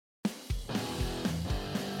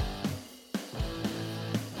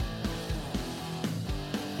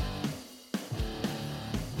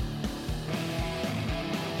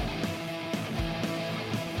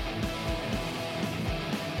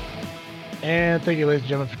And thank you, ladies and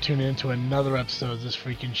gentlemen, for tuning in to another episode of this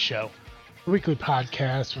freaking show. A weekly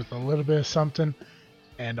podcast with a little bit of something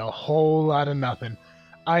and a whole lot of nothing.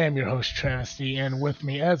 I am your host, Travis D, and with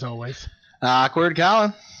me, as always, Awkward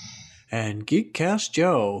Colin. And Geekcast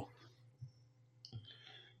Joe.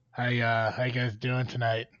 how you guys doing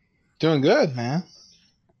tonight? Doing good, man.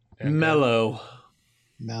 Doing Mellow.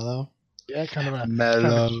 Mellow. good? Yeah, kind of a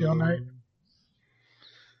chill night.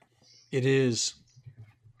 It is.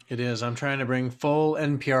 It is. I'm trying to bring full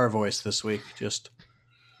NPR voice this week. Just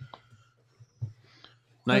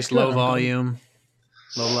nice That's low good. volume,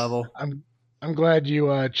 low level. I'm glad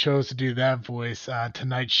you chose to do that voice on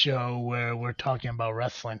tonight's show where we're talking about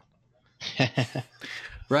wrestling.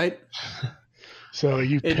 Right? So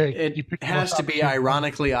you It picked has to be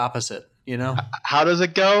ironically opposite, you know? How does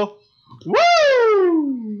it go?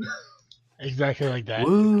 Woo! exactly like that.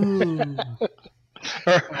 Woo!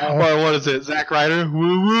 Or what is it? Zack Ryder?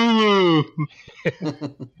 Woo woo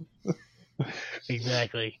woo!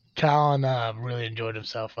 Exactly. Colin really enjoyed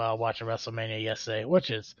himself watching WrestleMania yesterday,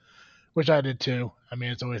 which I did too. I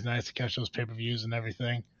mean, it's always nice to catch those pay-per-views and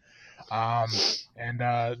everything. And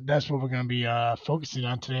that's what we're going to be focusing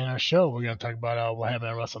on today in our show. We're going to talk about what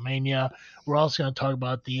happened at WrestleMania. We're also going to talk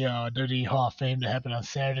about the WWE Hall of Fame that happened on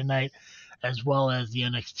Saturday night, as well as the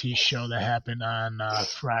NXT show that happened on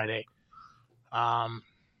Friday.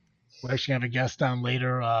 We're actually going to have a guest on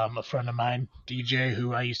later, a friend of mine, DJ,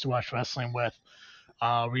 who I used to watch wrestling with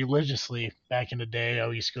religiously back in the day. I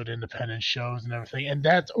used to go to independent shows and everything. And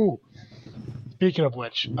that's, speaking of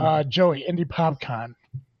which, Joey, Indie PopCon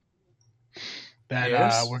that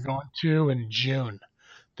Yes. we're going to in June.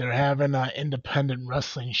 They're having an independent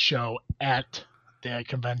wrestling show at the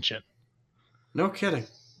convention. No kidding.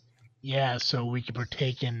 Yeah, so we can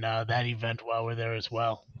partake in that event while we're there as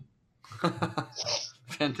well.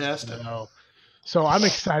 Fantastic. So I'm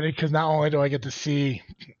excited because not only do I get to see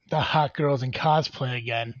the hot girls in cosplay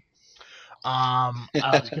again, I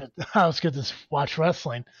also get to watch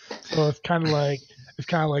wrestling. So it's kind of like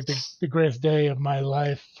the greatest day of my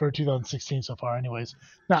life for 2016 so far. Anyways,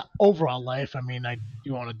 not overall life. I mean, I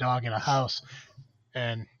do own a dog in a house,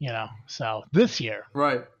 and so this year.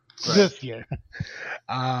 Right. This year.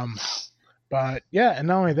 But yeah, and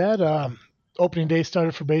not only that, opening day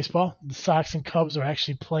started for baseball. The Sox and Cubs are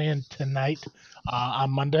actually playing tonight on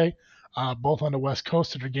Monday, both on the West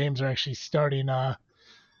Coast. So their games are actually starting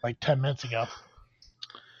like 10 minutes ago.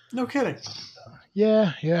 No kidding.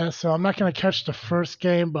 Yeah. So I'm not going to catch the first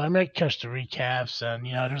game, but I may catch the recaps. And,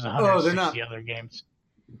 there's 160 other games.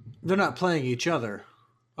 They're not playing each other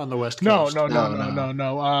on the West No. Coast. No. They're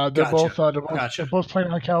Gotcha. they're both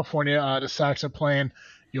playing on California. The Sox are playing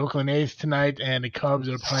the Oakland A's tonight, and the Cubs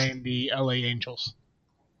are playing the LA Angels.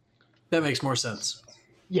 That makes more sense.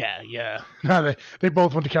 Yeah. No, they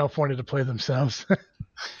both went to California to play themselves.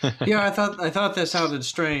 Yeah, I thought that sounded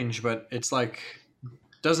strange, but it's like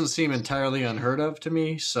doesn't seem entirely unheard of to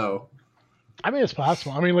me. So, I mean, it's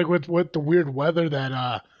possible. I mean, like with the weird weather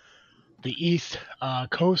that the East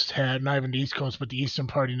Coast had, not even the East Coast, but the eastern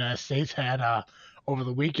part of the United States had over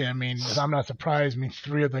the weekend. I mean, I'm not surprised. I mean,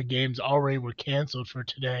 3 of the games already were canceled for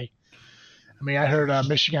today. I mean, I heard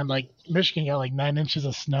Michigan got like 9 inches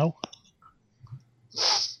of snow.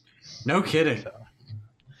 no kidding.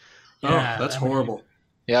 Yeah, That's I mean, horrible.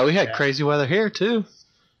 Yeah, we had crazy weather here too.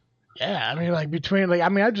 Yeah, I mean,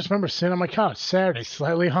 I just remember sitting on my couch Saturday,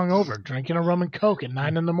 slightly hungover, drinking a rum and coke at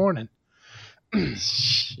 9 in the morning.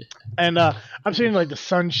 And I'm seeing like the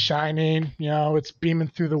sun shining, it's beaming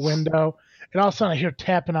through the window, and all of a sudden I hear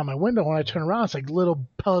tapping on my window. When I turn around, it's like little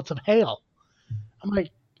pellets of hail. I'm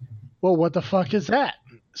like, well, what the fuck is that?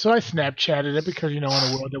 So I Snapchatted it because, in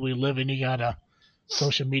the world that we live in, you gotta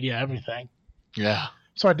social media everything. Yeah.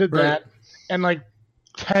 So I did Right. that, and like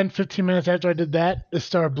 10, 15 minutes after I did that, it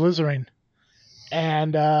started blizzarding.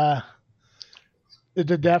 And it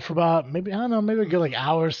did that for about, maybe a good like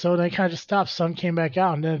hour or so. Then it kind of just stopped. Sun came back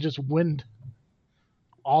out, and then it just wind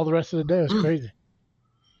all the rest of the day. It was crazy.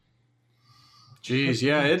 Jeez,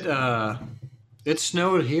 yeah, it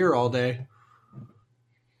snowed here all day.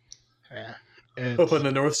 Yeah. Up on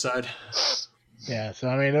the north side. Yeah, so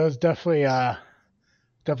I mean, it was definitely a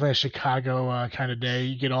Chicago kind of day.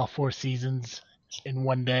 You get all 4 seasons in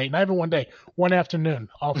one day. Not even one day, one afternoon,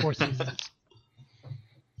 all 4 seasons.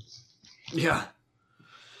 Yeah.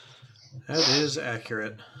 That is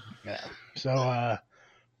accurate. Yeah. So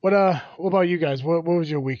what about you guys? What was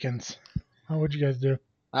your weekends? What'd you guys do?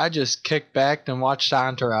 I just kicked back and watched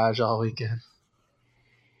Entourage all weekend.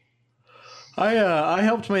 I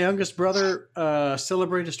helped my youngest brother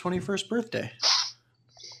celebrate his 21st birthday.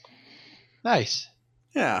 Nice.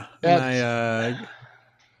 Yeah, That's- and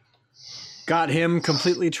Got him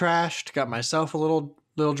completely trashed. Got myself a little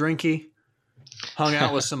drinky. Hung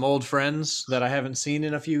out with some old friends that I haven't seen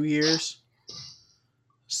in a few years.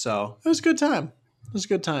 So it was a good time. It was a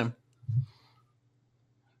good time.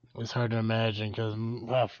 It's hard to imagine because,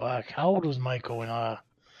 oh, fuck. How old was Michael when I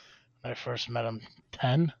first met him?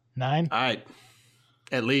 10? 9?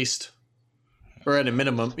 At least. Or at a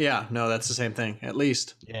minimum. Yeah, no, that's the same thing. At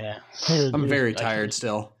least. Yeah. I'm very tired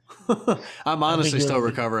still. I'm honestly still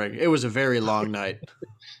recovering. It was a very long night.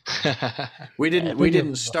 We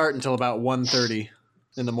didn't start until about 1:30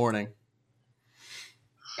 in the morning.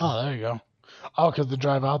 Oh, there you go. Oh, because the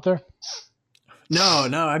drive out there? No.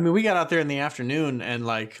 I mean, we got out there in the afternoon and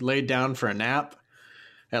like laid down for a nap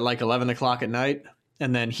at like 11 o'clock at night.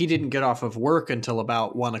 And then he didn't get off of work until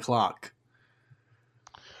about 1 o'clock.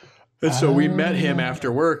 And so we met him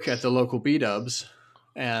after work at the local B-dubs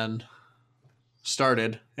and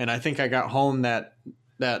started. And I think I got home that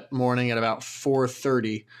morning at about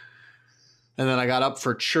 4:30. And then I got up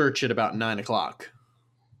for church at about 9 o'clock.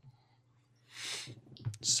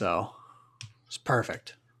 So it's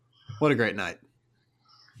perfect. What a great night.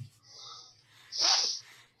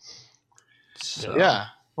 So, yeah.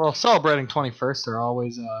 Well, celebrating 21st are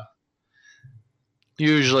always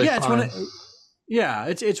usually fun.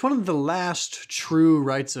 It's one of the last true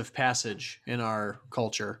rites of passage in our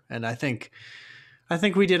culture, and I think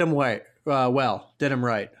we did them right. Did them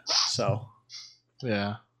right. So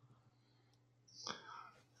yeah,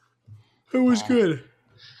 it was good.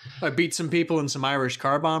 I beat some people in some Irish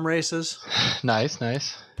car bomb races. Nice.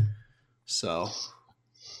 So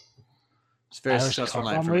it's a very Irish successful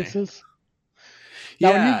car night bomb for races? me.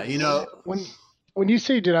 Now, Yeah, when you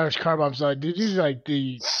say you did Irish car bombs, did you do like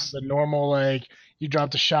the normal, like you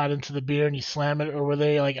dropped a shot into the beer and you slam it, or were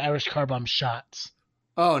they like Irish car bomb shots?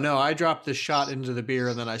 Oh no, I dropped the shot into the beer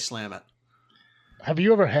and then I slam it. Have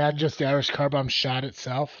you ever had just the Irish car bomb shot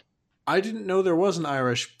itself? I didn't know there was an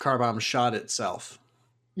Irish car bomb shot itself.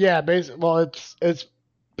 Yeah, it's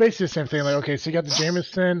basically the same thing. Like, okay, so you got the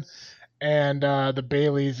Jameson and the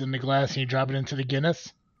Baileys in the glass, and you drop it into the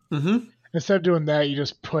Guinness. Mm-hmm. Instead of doing that, you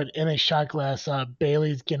just put in a shot glass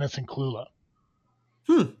Bailey's, Guinness, and Kahlua.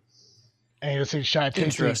 And you just take a shot.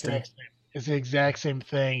 Interesting. It's the exact same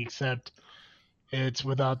thing, except it's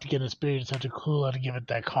without the Guinness beer. You just have to Kahlua to give it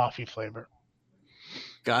that coffee flavor.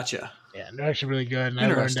 Gotcha. Yeah, they're actually really good. And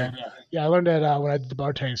Interesting. I learned that when I did the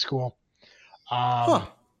bartending school.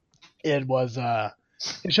 It was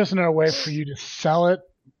it's just another way for you to sell it,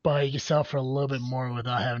 but you can sell for a little bit more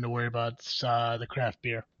without having to worry about the craft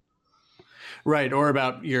beer. Right, or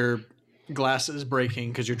about your glasses breaking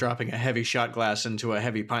because you're dropping a heavy shot glass into a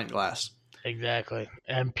heavy pint glass. Exactly.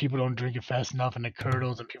 And people don't drink it fast enough and it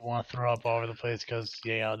curdles and people want to throw up all over the place because,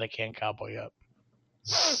 they can't cowboy up.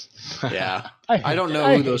 Yeah. I don't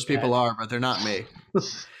know who those people are, but they're not me.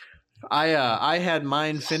 I had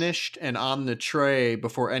mine finished and on the tray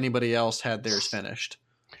before anybody else had theirs finished.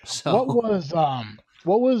 So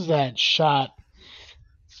what was that shot?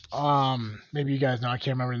 Maybe you guys know, I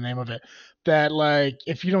can't remember the name of it. That like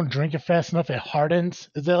if you don't drink it fast enough, it hardens.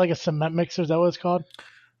 Is that like a cement mixer? Is that what it's called?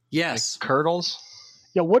 Yes. Like curdles?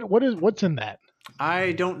 Yeah, what's in that?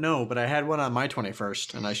 I don't know, but I had one on my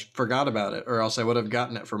 21st and I forgot about it, or else I would have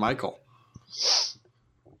gotten it for Michael.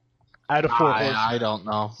 I had a Four Horsemen. I don't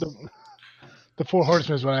know. The Four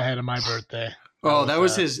Horsemen is what I had on my birthday. That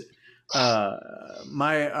was his. One of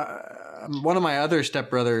my other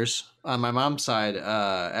stepbrothers on my mom's side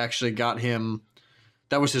actually got him.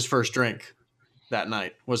 That was his first drink that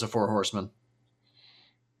night. Was a Four Horsemen,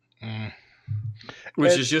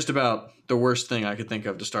 which is just about the worst thing I could think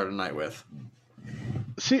of to start a night with.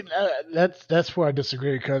 See, that's where I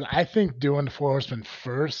disagree because I think doing the Four Horsemen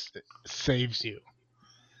first saves you.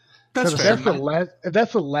 That's fair. If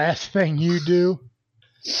that's the last thing you do,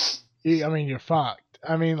 you're fucked.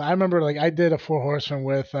 I mean, I remember like I did a Four Horsemen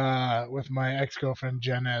with my ex-girlfriend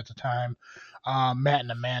Jenna at the time, Matt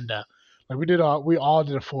and Amanda. Like we all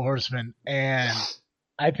did a Four Horsemen, and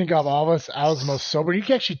I think of all of us, I was the most sober. You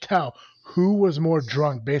can actually tell who was more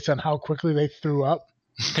drunk based on how quickly they threw up.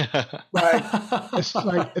 As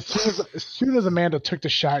soon as Amanda took the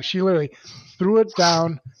shot, she literally threw it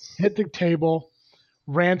down, hit the table,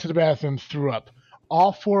 ran to the bathroom, threw up.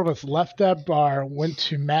 All four of us left that bar, went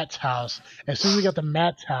to Matt's house. As soon as we got to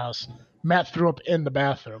Matt's house, Matt threw up in the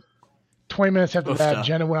bathroom. 20 minutes after that,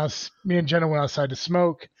 me and Jenna went outside to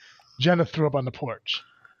smoke. Jenna threw up on the porch.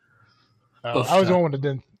 I was the only one that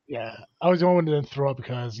didn't. Yeah, I was the only one that didn't throw up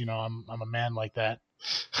because I'm a man like that.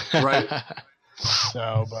 Right.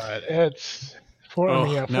 So, but it's Four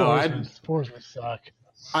Horsemen suck.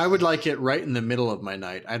 I would like it right in the middle of my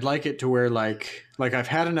night. I'd like it to where like I've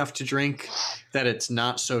had enough to drink that it's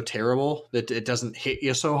not so terrible, that it doesn't hit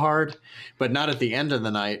you so hard, but not at the end of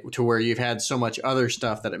the night to where you've had so much other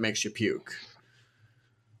stuff that it makes you puke.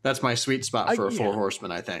 That's my sweet spot for a Four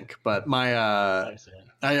Horsemen, I think. But my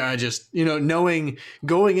I just,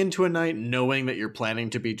 going into a night knowing that you're planning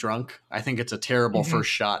to be drunk, I think it's a terrible first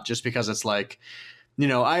shot, just because it's like,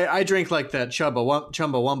 I drink like that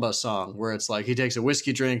Chumbawamba song where it's like he takes a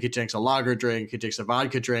whiskey drink, he takes a lager drink, he takes a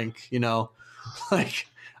vodka drink, like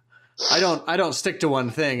I don't stick to one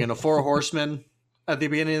thing. And a Four Horsemen at the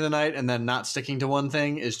beginning of the night and then not sticking to one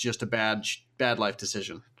thing is just a bad life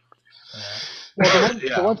decision. Well,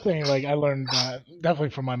 the one thing like I learned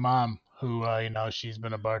definitely from my mom, who she's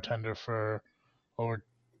been a bartender for over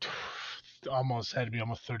almost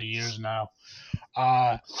 30 years now.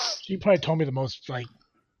 She probably told me the most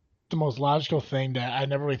logical thing that I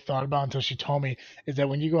never really thought about until she told me is that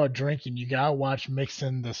when you go out drinking, you gotta watch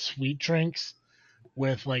mixing the sweet drinks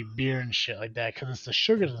with like beer and shit like that, because it's the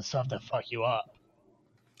sugars and stuff that fuck you up.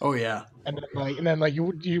 Oh yeah, and then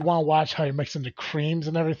you want to watch how you're mixing the creams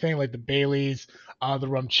and everything, like the Baileys, the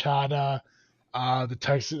rum chata, the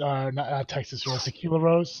Texas, not Texas Rose, Tequila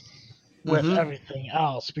Rose, with everything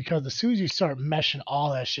else. Because as soon as you start meshing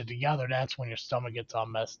all that shit together, that's when your stomach gets all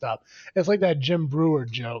messed up. It's like that Jim Brewer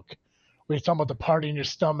joke where he's talking about the party in your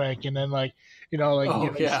stomach, and then you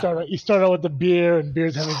start out with the beer, and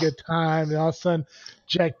beer's having a good time, and all of a sudden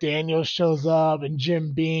Jack Daniels shows up, and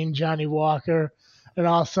Jim Beam, Johnny Walker. And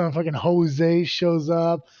all of a sudden, fucking Jose shows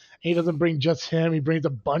up. And he doesn't bring just him. He brings a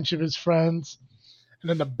bunch of his friends. And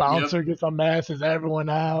then the bouncer gets on masses everyone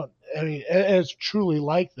out. I mean, it's truly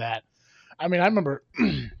like that. I mean, I remember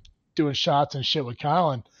doing shots and shit with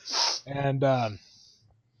Colin. And,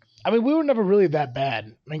 we were never really that bad.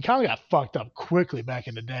 I mean, Colin got fucked up quickly back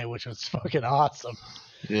in the day, which was fucking awesome.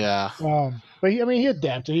 Yeah. But he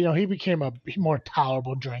adapted. He became a more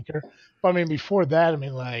tolerable drinker. But, before that,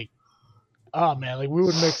 oh man, we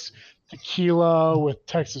would mix tequila with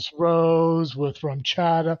Texas Rose, with rum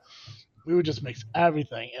chata. We would just mix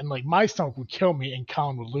everything, and my stomach would kill me, and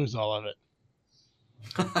Colin would lose all of it.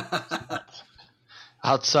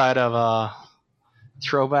 Outside of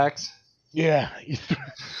throwbacks. Yeah.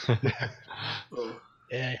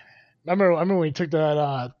 Yeah. Remember when you took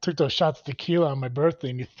those shots of tequila on my birthday,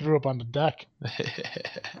 and you threw up on the deck.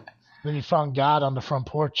 Then you found God on the front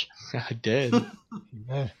porch. I did.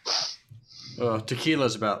 Yeah. Oh,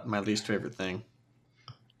 tequila's about my least favorite thing.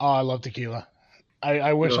 Oh, I love tequila.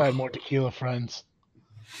 I wish I had more tequila friends.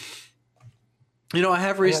 I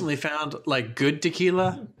have recently found good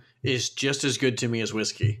tequila is just as good to me as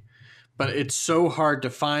whiskey. But it's so hard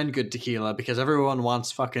to find good tequila because everyone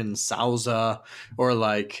wants fucking Sauza or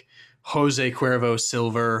Jose Cuervo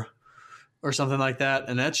Silver or something like that.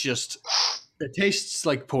 And that's just, it tastes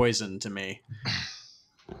like poison to me.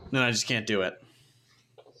 And I just can't do it.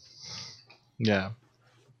 Yeah.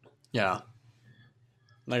 Yeah.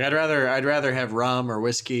 I'd rather have rum or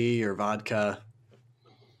whiskey or vodka.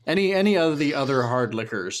 Any of the other hard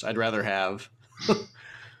liquors I'd rather have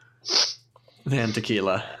than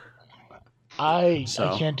tequila. I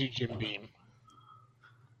can't do Jim Beam.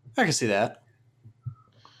 I can see that.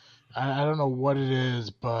 I don't know what it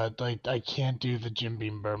is, but I can't do the Jim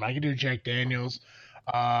Beam bourbon. I can do Jack Daniels.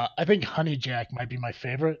 I think Honey Jack might be my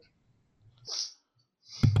favorite.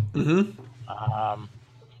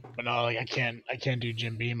 But no, I can't do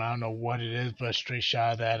Jim Beam. I don't know what it is, but a straight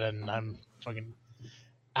shot of that, and I'm fucking.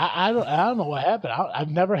 I don't know what happened.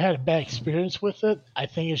 I've never had a bad experience with it. I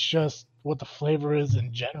think it's just what the flavor is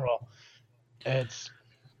in general. I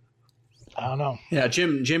don't know. Yeah,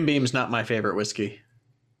 Jim Beam's not my favorite whiskey.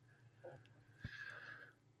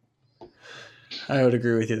 I would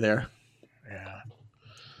agree with you there. Yeah.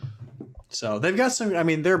 So they've got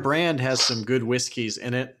some. Their brand has some good whiskeys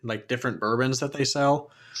in it, different bourbons that they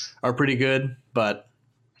sell are pretty good, but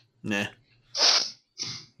nah.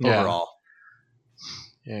 Yeah. Overall.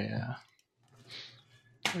 Yeah.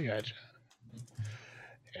 I gotcha.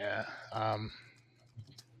 Yeah.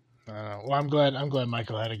 Well, I'm glad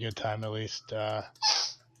Michael had a good time at least.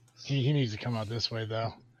 He needs to come out this way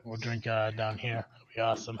though. We'll drink down here. It'll be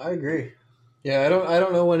awesome. I agree. Yeah, I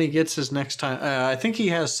don't know when he gets his next time. I think he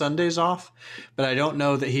has Sundays off, but I don't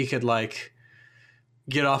know that he could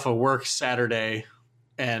get off of work Saturday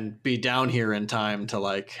and be down here in time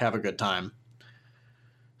to have a good time.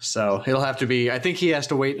 So it'll have to be. I think he has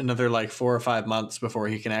to wait another 4 or 5 months before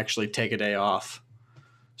he can actually take a day off.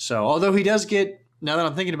 So although he does get, now that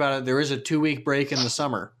I'm thinking about it, there is a 2-week break in the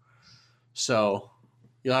summer. So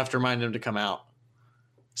you'll have to remind him to come out.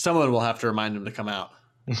 Someone will have to remind him to come out.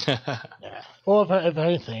 Yeah. Well, if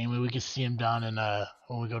anything, I mean, we could see him down in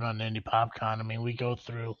when we go down to Indy PopCon. I mean, we go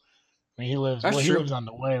through. I mean, he lives. That's Well, he true. lives on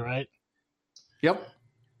the way, right? Yep.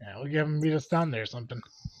 Yeah, we'll give him meet us down there or something.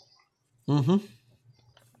 Mm-hmm.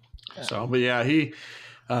 Yeah. So, but yeah, he.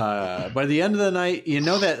 By the end of the night, you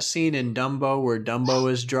know that scene in Dumbo where Dumbo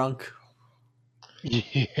is drunk?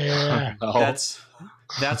 Yeah. No.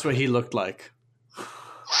 That's what he looked like.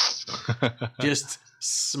 Just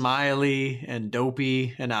smiley and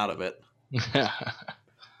dopey and out of it.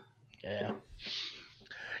 Yeah.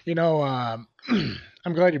 You know,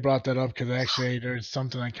 I'm glad you brought that up because actually there's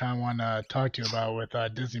something I kind of want to talk to you about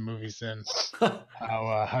with Disney movies and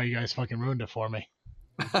how you guys fucking ruined it for me.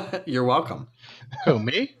 You're welcome. Who,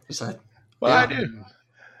 me? So- What Yeah. I do?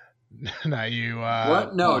 Not you.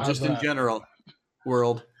 what? No, how's just in that? general.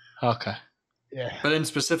 World. Okay. Yeah. But in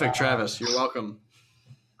specific, Travis, you're welcome.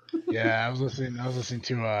 Yeah, I was listening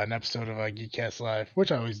to an episode of Geekcast Live,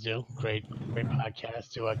 which I always do. Great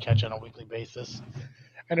podcast to catch on a weekly basis.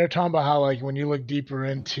 And they're talking about how, like, when you look deeper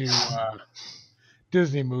into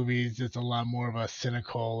Disney movies, it's a lot more of a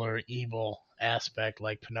cynical or evil aspect,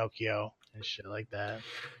 like Pinocchio and shit like that.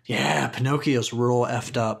 Yeah, Pinocchio's real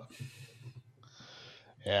effed up.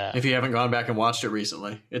 Yeah. If you haven't gone back and watched it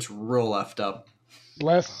recently, it's real effed up. The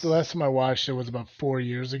last time I watched it was about 4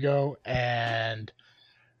 years ago, and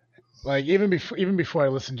like even before I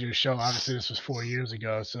listened to your show, obviously this was 4 years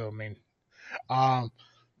ago. So I mean,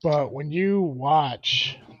 but when you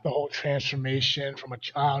watch the whole transformation from a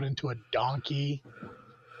child into a donkey, and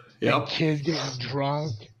Yep. kids getting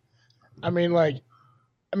drunk, I mean,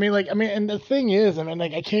 and the thing is, I mean,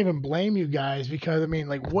 like, I can't even blame you guys because I mean,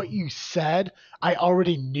 like, what you said, I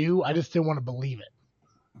already knew. I just didn't want to believe it.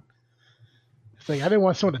 It's like I didn't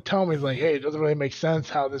want someone to tell me, like, hey, it doesn't really make sense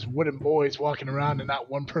how this wooden boy is walking around and not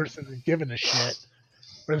one person is giving a shit.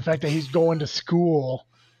 Or the fact that he's going to school,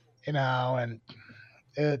 you know, and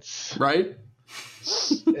it's Right?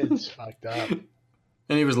 it's fucked up.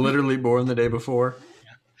 And he was literally born the day before.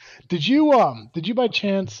 Did you by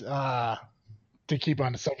chance to keep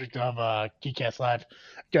on the subject of Geekcast Live,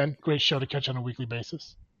 again, great show to catch on a weekly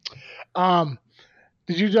basis.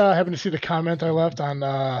 Did you happen to see the comment I left on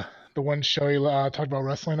the one show you talked about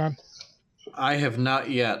wrestling on? I have not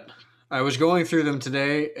yet. I was going through them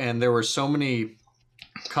today, and there were so many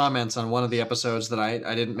comments on one of the episodes that I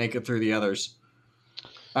didn't make it through the others.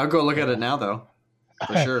 I'll go look at it now, though,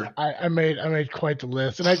 for sure. I made quite the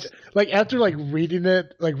list, and I like after like reading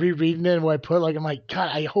it, like rereading it, and what I put, like I'm like, God,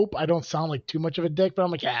 I hope I don't sound like too much of a dick, but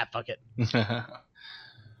I'm like, yeah, fuck it.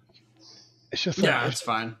 It's just like, Yeah, it's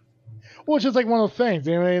fine. well, it's just like one of those things.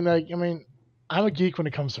 I mean, I'm a geek when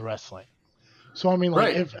it comes to wrestling, so I mean,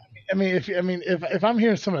 like, Right. if I'm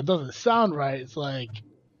hearing something that doesn't sound right, it's like,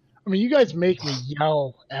 I mean, you guys make me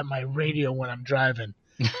yell at my radio when I'm driving.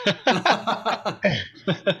 And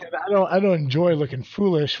I don't enjoy looking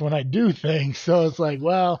foolish when I do things, so it's like,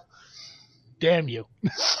 well, damn you.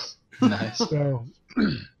 Nice. So,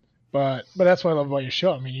 but that's what I love about your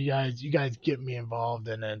show. I mean, you guys get me involved,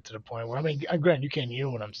 and then to the point where, I mean, granted, you can't hear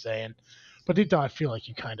what I'm saying, but deep down, I feel like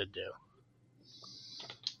you kind of do.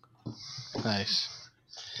 Nice.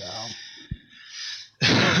 So,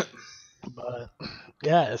 but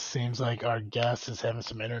yeah, it seems like our guest is having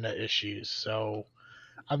some internet issues, so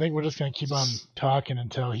I think we're just gonna keep on talking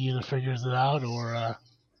until he either figures it out or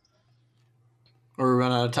Or we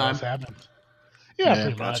run out of time. else happens. Yeah, Yeah,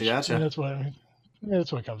 pretty much. gotcha. I mean,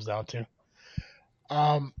 that's what it comes down to.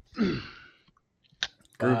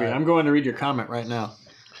 Groovy. I'm going to read your comment right now.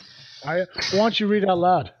 Why don't you read out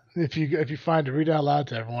loud if you find it, read out loud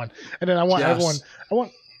to everyone, and then I want everyone.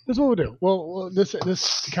 This is what we'll do. Well, this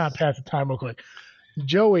to kind of pass the time real quick.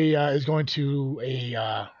 Joey is going to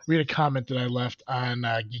read a comment that I left on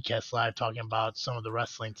Geekcast Live talking about some of the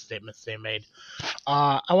wrestling statements they made.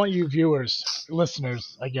 I want you viewers,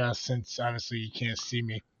 listeners, I guess, since obviously you can't see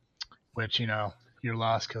me, which, you know, you're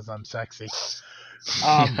lost because I'm sexy.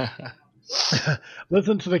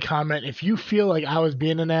 Listen to the comment. If you feel like I was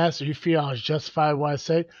being an ass or you feel I was justified what I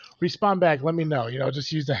said, respond back. Let me know. You know,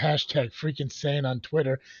 just use the hashtag freaking sane on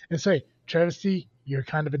Twitter and say, Travis C, you're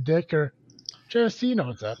kind of a dick, or Travis C, you know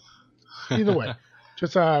what's up. Either way,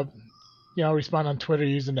 just respond on Twitter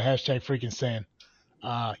using the hashtag freaking sane.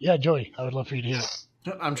 Yeah, Joey, I would love for you to hear it.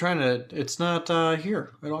 I'm trying to. It's not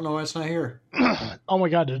here. I don't know why it's not here. Oh my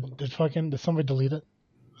God, did somebody delete it?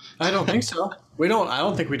 I don't think so. I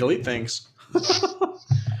don't think we delete things.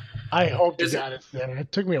 I hope to Is it- God it's there.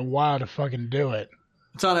 It took me a while to fucking do it.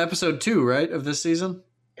 It's on episode 2, right, of this season?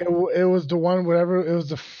 It was the one, whatever, it was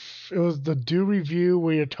the do review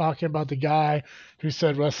where you're talking about the guy who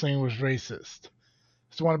said wrestling was racist.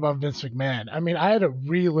 It's the one about Vince McMahon. I mean, I had to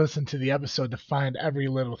re-listen to the episode to find every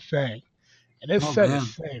little thing, and it said man.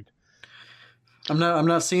 it's saved. I'm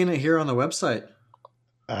not seeing it here on the website.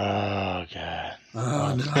 Oh god.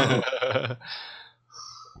 Oh no.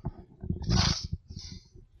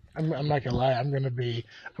 I'm not gonna lie. I'm gonna be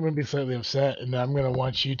slightly upset, and I'm gonna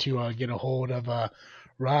want you to get a hold of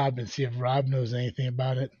Rob and see if Rob knows anything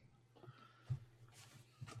about it.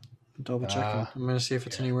 Double checking. I'm gonna see if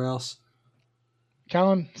it's anywhere else.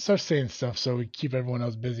 Colin, start saying stuff so we keep everyone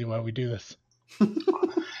else busy while we do this.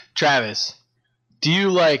 Travis, do you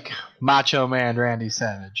like Macho Man Randy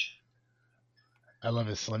Savage? I love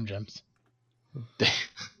his Slim Jims.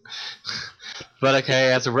 But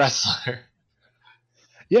okay, as a wrestler.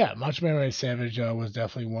 Yeah, Macho Man Randy Savage was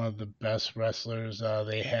definitely one of the best wrestlers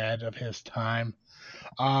they had of his time.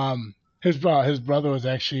 His brother was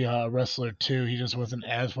actually a wrestler too. He just wasn't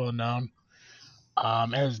as well known.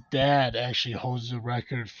 His dad actually holds the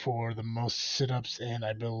record for the most sit-ups in,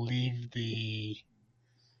 I believe, the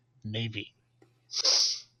Navy.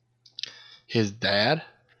 His dad?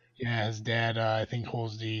 Yeah, his dad, I think,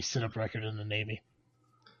 holds the sit-up record in the Navy.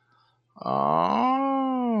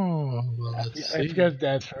 Oh, well, I forget his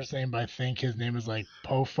dad's first name, but I think his name is like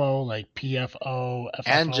Pofo, like Pfo.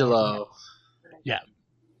 Angelo. Yeah.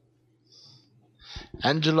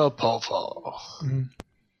 Angelo Pofo. Mm-hmm.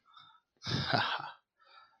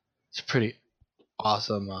 It's pretty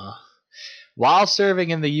awesome. While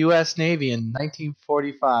serving in the U.S. Navy in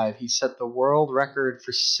 1945, he set the world record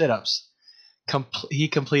for sit-ups. He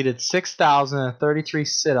completed 6,033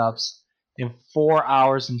 sit-ups in 4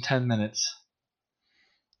 hours and 10 minutes.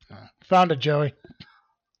 Found it, Joey.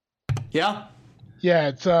 Yeah. Yeah,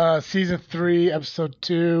 it's season 3, episode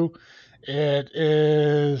 2. It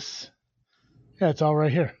is. Yeah, it's all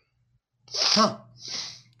right here. Huh.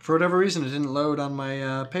 For whatever reason, it didn't load on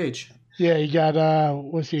my page. Yeah, you got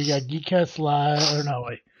you got Geekcast Live, or no,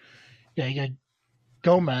 wait. Yeah, you got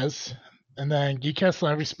Gomez, and then Geekcast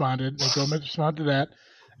Live responded, and Gomez responded to that,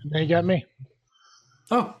 and then you got me.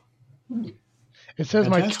 Oh. It says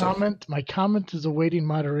Fantastic. my comment is awaiting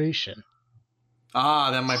moderation. Ah,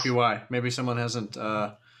 that might be why. Maybe someone hasn't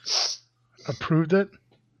Approved it?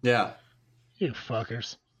 Yeah. You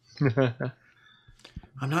fuckers.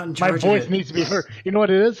 I'm not in My charge voice of it. needs to be heard. You know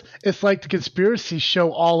what it is? It's like the conspiracy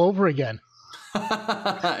show all over again.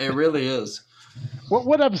 It really is.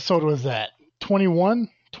 What episode was that? 21?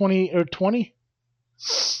 20 or 20?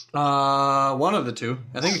 One of the two.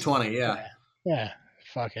 I think 20, yeah. Yeah,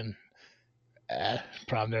 fucking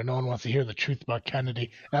problem there. No one wants to hear the truth about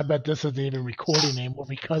Kennedy. And I bet this isn't even recording anymore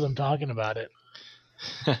because I'm talking about it.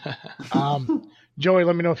 Joey,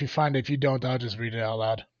 let me know if you find it. If you don't, I'll just read it out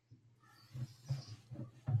loud.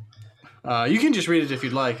 You can just read it if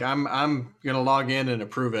you'd like. I'm gonna log in and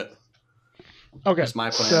approve it. Okay. That's my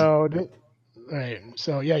plan. So, right.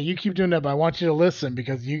 So yeah, you keep doing that, but I want you to listen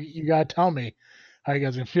because you gotta tell me how you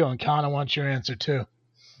guys are feeling. Con, I want your answer too.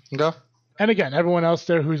 Go. And again, everyone else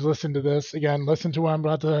there who's listened to this, again, listen to what I'm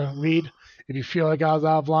about to read. If you feel like I was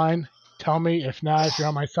out of line, tell me. If not, if you're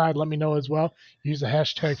on my side, let me know as well. Use the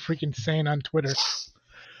hashtag freaking sane on Twitter.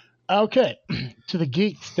 Okay, to the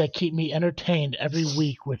geeks that keep me entertained every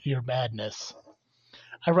week with your madness.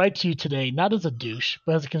 I write to you today not as a douche,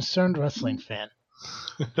 but as a concerned wrestling fan.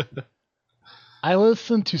 I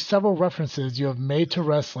listened to several references you have made to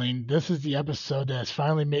wrestling. This is the episode that has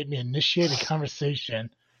finally made me initiate a conversation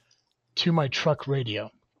to my truck radio.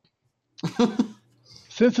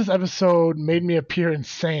 Since this episode made me appear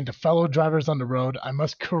insane to fellow drivers on the road, I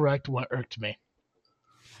must correct what irked me.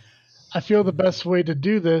 I feel the best way to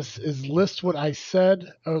do this is list what I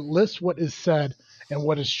said, or list what is said and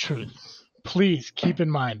what is truth. Please keep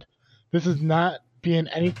in mind, this is not being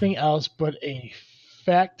anything else but a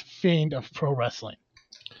fact fiend of pro wrestling.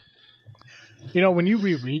 You know, when you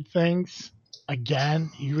reread things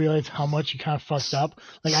again, you realize how much you kind of fucked up.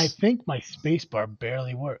 Like, I think my spacebar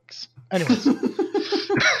barely works. Anyways,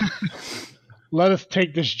 let us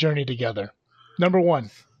take this journey together. Number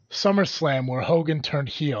 1. SummerSlam, where Hogan turned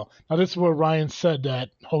heel. Now, this is where Ryan said that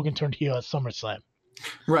Hogan turned heel at SummerSlam.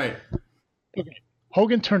 Right. Okay.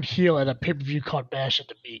 Hogan turned heel at a pay-per-view called Bash at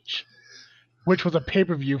the Beach, which was a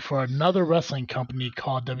pay-per-view for another wrestling company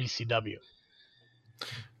called WCW.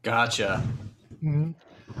 Gotcha. Mm-hmm.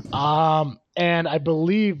 And I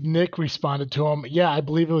believe Nick responded to him. Yeah, I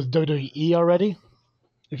believe it was WWE already,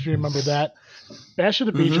 if you remember that. Bash at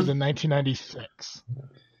the Beach was in 1996.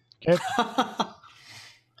 Okay.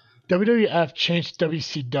 WWF changed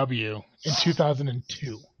WCW in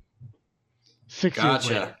 2002. 6 years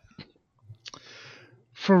later.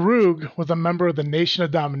 Farouk was a member of the Nation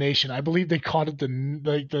of Domination. I believe they called it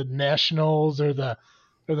the Nationals or the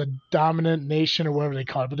or the Dominant Nation or whatever they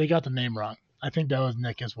call it, but they got the name wrong. I think that was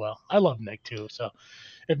Nick as well. I love Nick too. So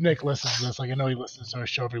if Nick listens to this, like I know he listens to our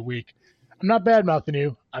show every week, I'm not bad mouthing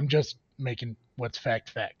you. I'm just making what's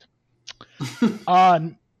fact.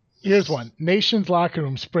 Here's one. Nation's locker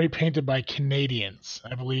room spray painted by Canadians.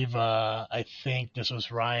 I believe, I think this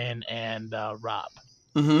was Ryan and Rob.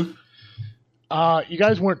 Mm-hmm. You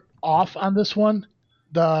guys weren't off on this one.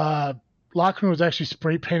 The locker room was actually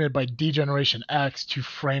spray painted by D-Generation X to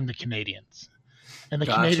frame the Canadians. And the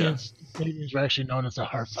Gotcha. Canadians were actually known as the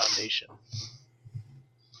Heart Foundation.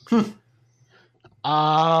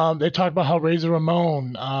 They talked about how Razor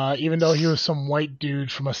Ramon, even though he was some white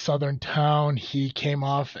dude from a southern town, he came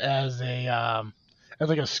off as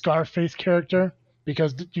like a Scarface character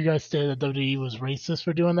because you guys stated that WWE was racist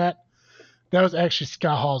for doing that. That was actually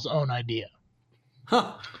Scott Hall's own idea.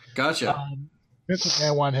 Huh. Gotcha. Vince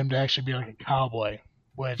McMahon wanted him to actually be like a cowboy,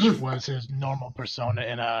 which was his normal persona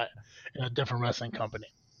in a different wrestling company.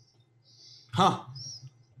 Huh.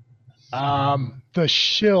 The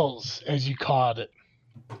shills, as you called it.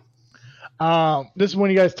 This is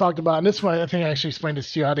when you guys talked about, and this one I think I actually explained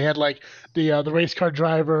this to you, how they had like the race car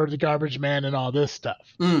driver, the garbage man, and all this stuff.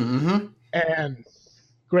 Mm-hmm. And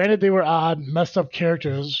granted, they were odd, messed up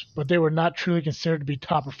characters, but they were not truly considered to be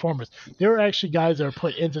top performers. They were actually guys that were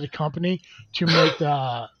put into the company to make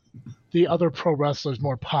the other pro wrestlers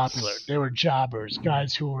more popular. They were jobbers,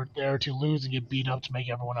 guys who were there to lose and get beat up to make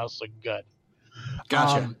everyone else look good.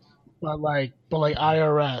 Gotcha. But like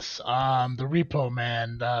IRS, the Repo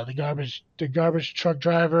Man, the garbage truck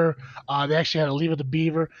driver, they actually had to leave at the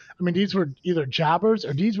Beaver. I mean, these were either jobbers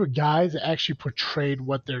or these were guys that actually portrayed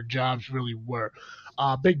what their jobs really were.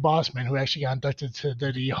 Big Boss Man, who actually got inducted to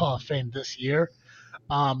the Hall of Fame this year,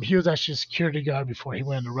 he was actually a security guard before he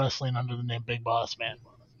went into wrestling under the name Big Boss Man.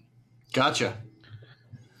 Gotcha.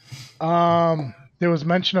 There was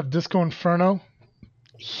mention of Disco Inferno.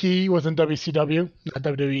 He was in WCW, not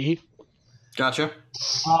WWE. Gotcha.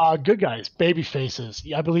 Good guys, baby faces.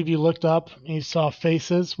 I believe you looked up and you saw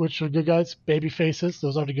faces, which were good guys. Baby faces,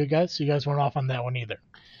 those are the good guys. So you guys weren't off on that one either.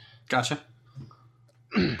 Gotcha.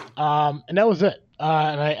 And that was it.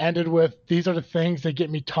 And I ended with, these are the things that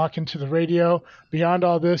get me talking to the radio. Beyond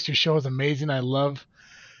all this, your show is amazing. I love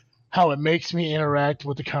how it makes me interact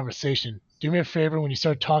with the conversation. Do me a favor, when you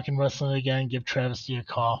start talking wrestling again, give Travesty a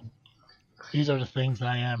call. These are the things that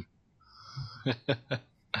I am.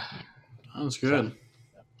 Sounds good.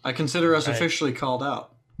 I consider us Right. officially called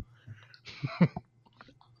out.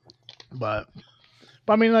 But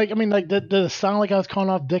I mean, did it sound like I was calling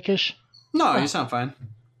off dickish? No, you sound fine.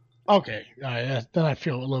 Okay, all right, yeah, then I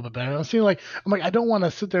feel a little bit better. I'm like, I don't want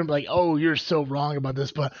to sit there and be like, oh, you're so wrong about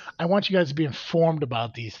this, but I want you guys to be informed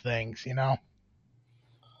about these things, you know?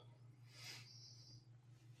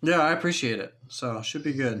 Yeah, I appreciate it. So it should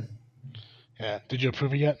be good. Yeah. Did you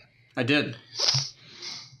approve it yet? I did.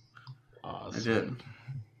 Oh, I did.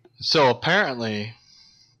 So apparently,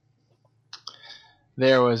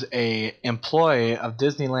 there was a employee of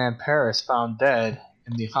Disneyland Paris found dead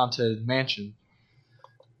in the haunted mansion.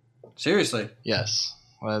 Seriously. Yes,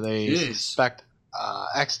 where they Jeez. suspect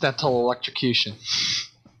accidental electrocution.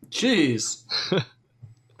 Jeez.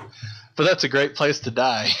 But that's a great place to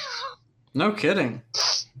die. No kidding.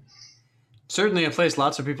 Certainly a place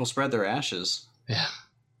lots of people spread their ashes. Yeah.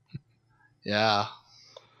 Yeah.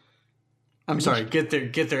 I'm sorry, get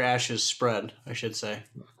their ashes spread, I should say.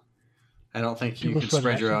 I don't think you People can spread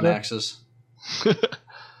spread your ashes own there? axes.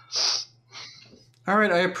 All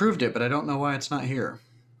right, I approved it, but I don't know why it's not here.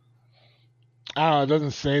 I don't know, it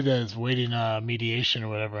doesn't say that it's waiting mediation or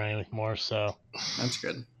whatever anymore, so. That's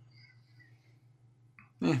good.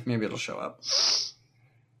 Maybe it'll show up.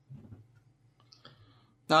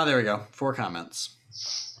 Ah, there we go. 4 comments.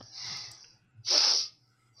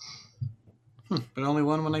 But only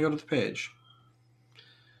one when I go to the page.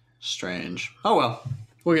 Strange. Oh well.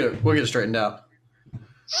 We'll get it straightened out.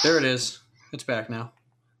 There it is. It's back now.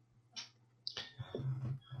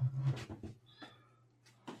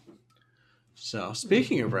 So,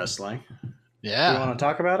 speaking of wrestling, do you Yeah. want to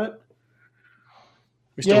talk about it?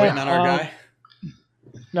 We still Yeah, waiting on our guy?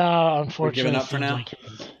 No, unfortunately, giving up for now?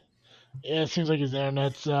 It seems like his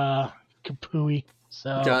internet's kapooey,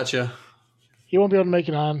 so Gotcha. he won't be able to make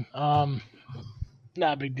it on.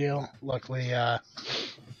 Not a big deal. Luckily, I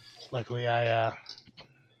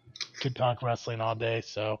could talk wrestling all day,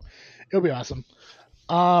 so it'll be awesome.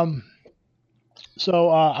 So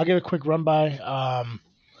I'll get a quick run by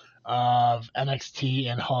of NXT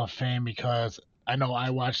and Hall of Fame because I know I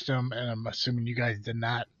watched them, and I'm assuming you guys did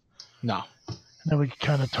not. No. And then we can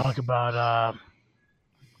kind of talk about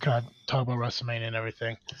WrestleMania and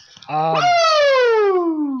everything.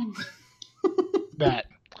 That.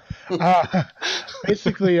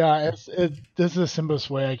 Basically, this is the simplest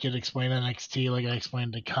way I could explain NXT, like I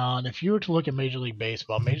explained to Colin. If you were to look at Major League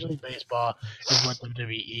Baseball is what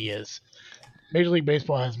WWE is. Major League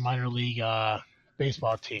Baseball has minor league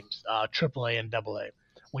baseball teams, AAA and AA.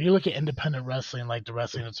 When you look at independent wrestling, like the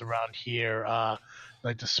wrestling that's around here,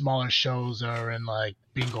 like the smaller shows are in like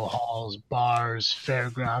bingo halls, bars,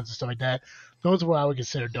 fairgrounds, and stuff like that. Those are what I would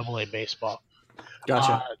consider AA baseball.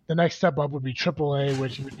 Gotcha. The next step up would be AAA,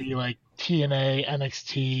 which would be like TNA,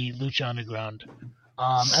 NXT, Lucha Underground.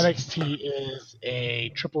 NXT is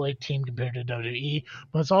a AAA team compared to WWE,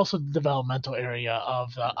 but it's also the developmental area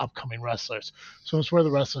of the upcoming wrestlers. So it's where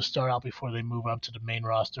the wrestlers start out before they move up to the main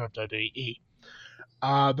roster of WWE.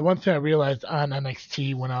 The one thing I realized on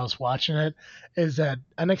NXT when I was watching it is that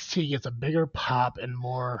NXT gets a bigger pop and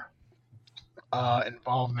more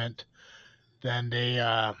involvement than they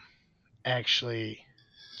actually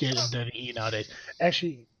get in WWE nowadays.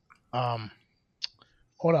 Actually,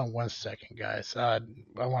 hold on one second, guys. I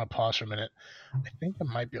want to pause for a minute. I think I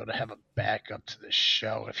might be able to have a backup to the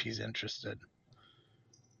show if he's interested.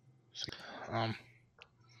 All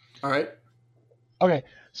right. Okay.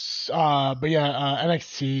 But yeah,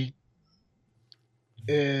 NXT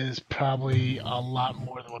is probably a lot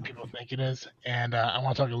more than what people think it is, and I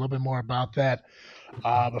want to talk a little bit more about that.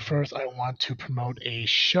 But first, I want to promote a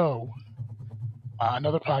show,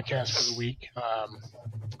 another podcast for the week.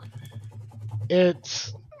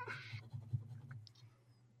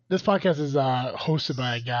 This podcast is hosted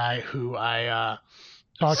by a guy who I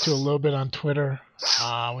talked to a little bit on Twitter.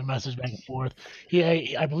 We messaged back and forth.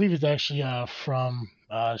 I believe he's actually from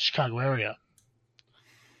Chicago area.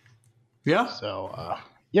 Yeah. So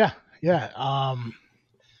yeah.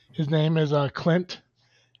 His name is Clint,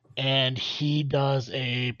 and he does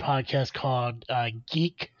a podcast called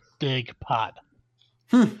Geek Dig Pod.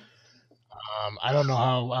 I don't know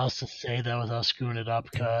how else to say that without screwing it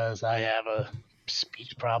up because I have a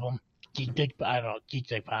speech problem. Geek Dig Pod.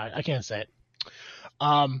 I can't say it.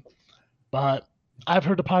 But I've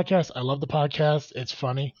heard the podcast. I love the podcast. It's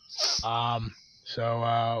funny.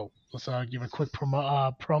 So let's give a quick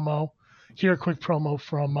promo. Hear a quick promo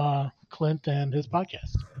from Clint and his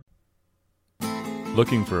podcast.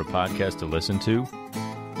 Looking for a podcast to listen to?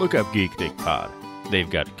 Look up Geek Dig Pod. They've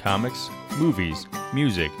got comics, movies,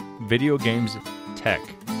 music, video games, tech,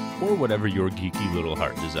 or whatever your geeky little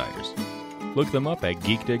heart desires. Look them up at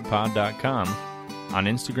geekdigpod.com, on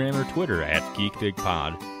Instagram or Twitter at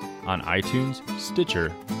geekdigpod, on iTunes,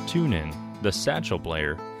 Stitcher, TuneIn, the Satchel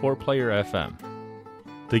Player, or Player FM.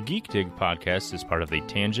 The Geek Dig podcast is part of the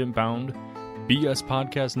Tangent Bound, BS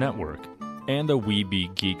Podcast Network, and the We Be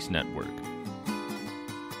Geeks Network.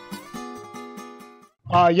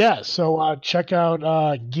 So check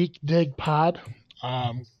out Geek Dig Pod.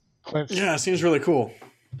 Clint's, Yeah, it seems really cool.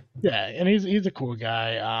 Yeah, and he's a cool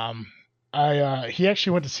guy. He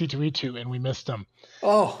actually went to C2E2 and we missed him.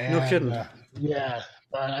 Oh, And, no kidding. Yeah,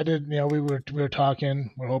 but I did. We were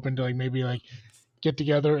talking. We're hoping to maybe get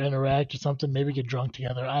together, interact or something. Maybe get drunk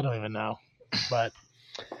together. I don't even know, but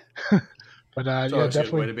It's yeah, always a good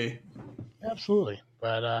definitely way to be. absolutely.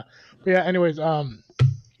 But yeah. Anyways,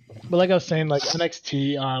 but like I was saying,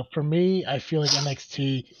 NXT. For me, I feel like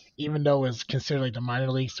NXT, even though it's considered the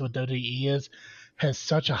minor leagues to what WWE is, has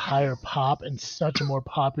such a higher pop and such a more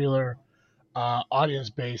popular audience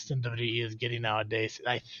base than WWE is getting nowadays. And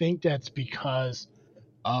I think that's because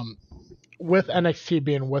with NXT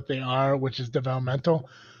being what they are, which is developmental,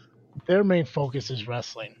 their main focus is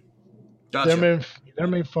wrestling. Gotcha. Their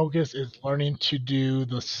main focus is learning to do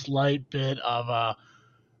the slight bit of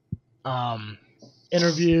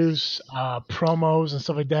interviews, promos, and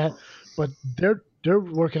stuff like that. But they're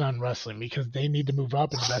working on wrestling because they need to move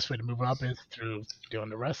up, and the best way to move up is through doing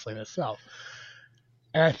the wrestling itself.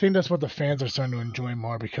 And I think that's what the fans are starting to enjoy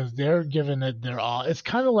more because they're giving it their all. It's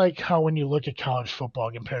kind of like how when you look at college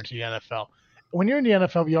football compared to the NFL. When you're in the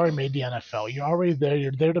NFL, you already made the NFL. You're already there.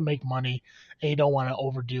 You're there to make money, and you don't want to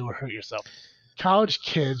overdo or hurt yourself. College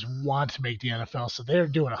kids want to make the NFL, so they're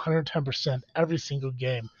doing 110% every single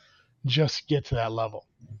game just to get to that level.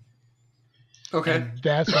 Okay. And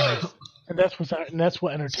that's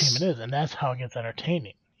what entertainment is, and that's how it gets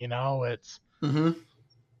entertaining.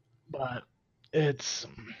 But it's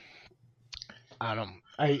I don't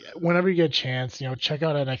know. Whenever you get a chance, check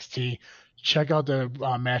out NXT, check out the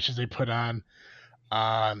matches they put on.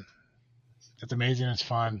 It's amazing. It's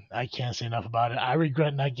fun. I can't say enough about it. I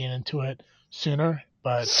regret not getting into it sooner,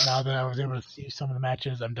 but now that I was able to see some of the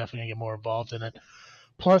matches, I'm definitely gonna get more involved in it.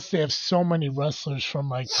 Plus, they have so many wrestlers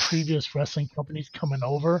from previous wrestling companies coming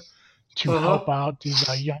over to help out these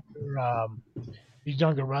younger these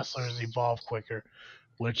younger wrestlers evolve quicker,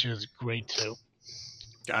 which is great too.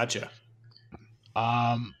 Gotcha.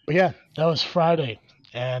 But yeah, that was Friday,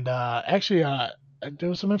 and actually, there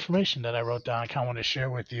was some information that I wrote down. I kind of want to share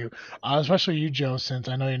with you, especially you, Joe, since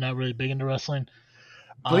I know you're not really big into wrestling.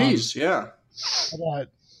 Please, yeah. But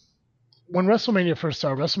when WrestleMania first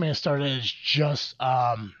started, WrestleMania started as just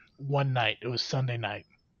one night. It was Sunday night.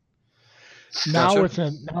 Now Gotcha. it's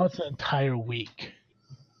an entire week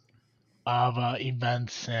of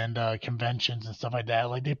events and conventions and stuff like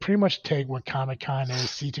that. Like they pretty much take what Comic Con is,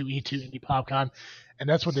 C2E2, Indie PopCon, and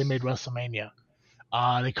that's what they made WrestleMania.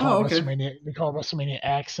 They call it okay. WrestleMania. They call it WrestleMania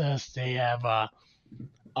Access. They have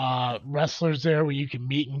wrestlers there where you can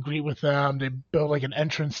meet and greet with them. They build like an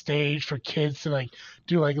entrance stage for kids to like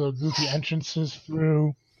do like little goofy entrances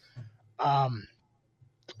through.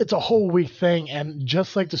 It's a whole week thing, and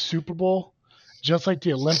just like the Super Bowl, just like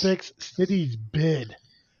the Olympics, cities bid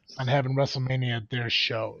on having WrestleMania at their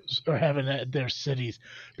shows or having it at their cities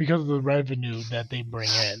because of the revenue that they bring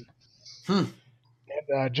in.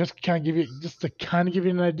 And just to kind of give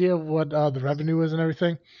you an idea of what the revenue is and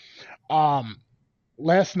everything.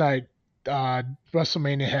 Last night,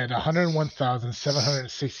 WrestleMania had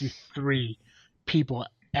 101,763 people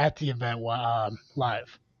at the event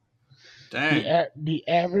live. Dang. The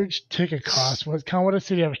average ticket cost was what I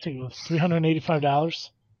see. The average ticket was $385.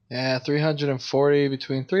 Yeah, 340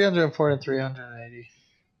 between 340 and 380.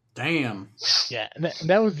 Damn. Yeah, and that's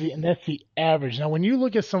the average. Now, when you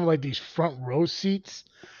look at some of like these front row seats,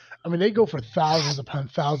 I mean, they go for thousands upon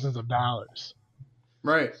thousands of dollars.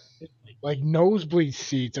 Right. Like nosebleed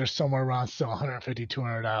seats are somewhere around still $150,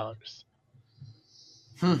 $200.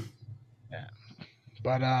 Yeah,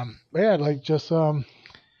 but yeah, like just see what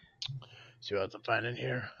else I find in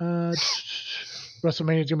here.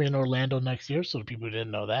 WrestleMania is gonna be in Orlando next year, so the people who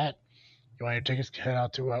didn't know that, you want your tickets, head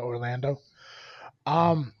out to Orlando.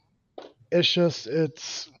 It's just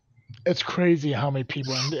it's crazy how many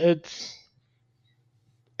people,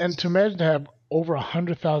 and to imagine to have over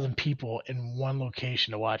 100,000 people in one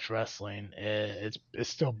location to watch wrestling, it's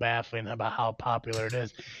still baffling about how popular it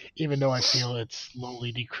is, even though I feel it's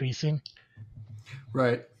slowly decreasing.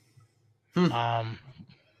 Right. Colin,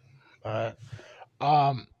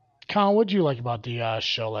 what did you like about the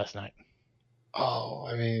show last night? Oh,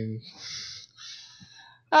 I mean,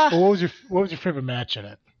 Well, what was your favorite match in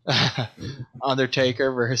it?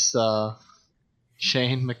 Undertaker versus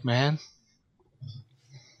Shane McMahon.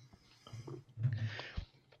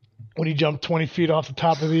 When he jumped 20 feet off the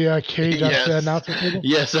top of the cage Yes. after the announcer table?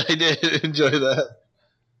 Yes, I did enjoy that.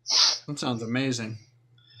 That sounds amazing.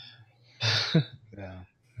 Yeah.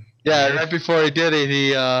 Yeah, right before he did it,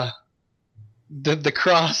 he did the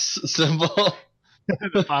cross symbol.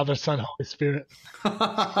 The Father, Son, Holy Spirit.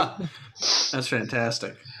 That's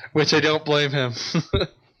fantastic. Which I don't blame him.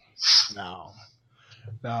 No,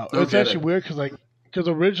 No it's kidding. actually weird because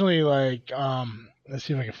originally let's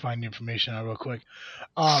see if I can find the information out real quick.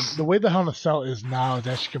 The way the Hell in a Cell is now is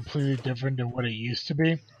actually completely different than what it used to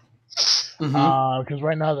be. Mhm. Because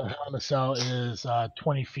right now the Hell in a Cell is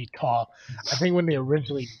 20 feet tall. I think when they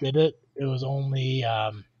originally did it, it was only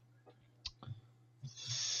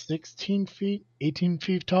 16 feet, 18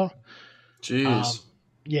 feet tall. Jeez.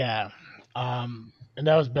 Yeah. And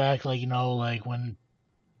that was back like when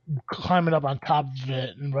climbing up on top of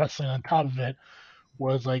it and wrestling on top of it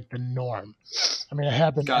was like the norm. I mean, it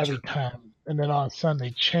happened Gotcha. every time, and then all of a sudden they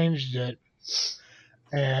changed it,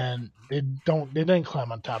 and they didn't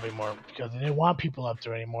climb on top anymore because they didn't want people up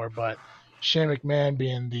there anymore. But Shane McMahon,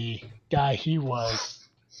 being the guy he was,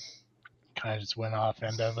 kind of just went off,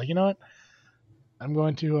 and I was like, you know what? I'm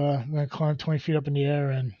going to climb 20 feet up in the air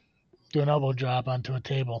and do an elbow drop onto a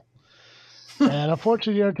table. And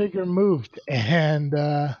unfortunately, the Undertaker moved, and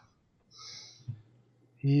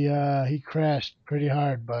he crashed pretty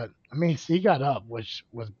hard. But I mean, he got up, which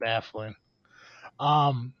was baffling.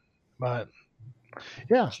 But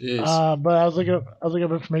yeah. Jeez. But I was looking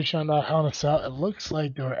up information on Hell in a Cell. It looks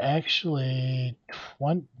like there were actually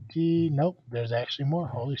 20. Nope, there's actually more.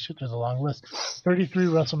 Holy shit, there's a long list. 33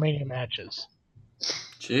 WrestleMania matches.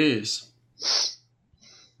 Jeez.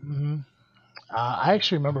 I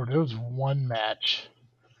actually remember there was one match,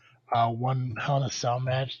 one Hell in a Cell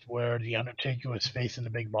match where the Undertaker was facing the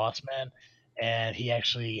Big Boss Man, and he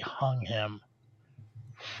actually hung him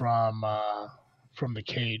from the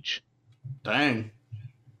cage. Dang.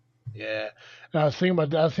 Yeah, and I was thinking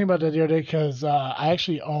about that the other day because I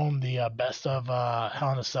actually own the best of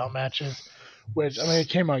Hell in a Cell matches, which I mean it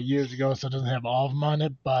came out years ago, so it doesn't have all of them on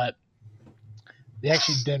it, but they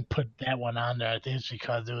actually didn't put that one on there. I think it's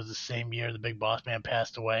because it was the same year the Big Boss Man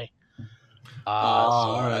passed away. Oh, So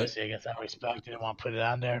all right. obviously, I guess I respect didn't want to put it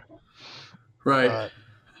on there. Right. But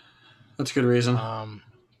That's a good reason.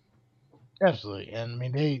 absolutely, and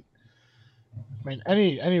any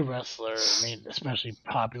wrestler, especially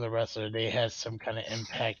popular wrestler, they had some kind of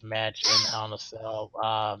impact match in Hell in a Cell.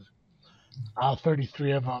 Out of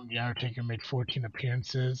 33 of them, The Undertaker made 14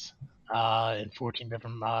 appearances in 14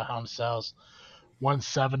 different Hell in a Cells. Won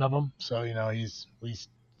 7 of them, so he's at least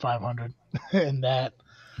 500 in that.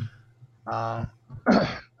 But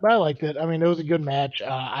I liked it. It was a good match.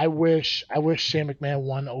 I wish Shane McMahon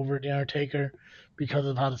won over The Undertaker because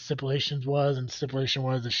of how the stipulations was, and the stipulation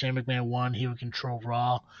was that Shane McMahon won, he would control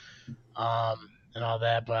Raw, and all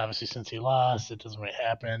that. But obviously, since he lost, it doesn't really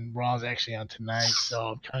happen. Raw's actually on tonight, so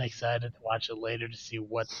I'm kind of excited to watch it later to see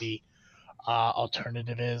what the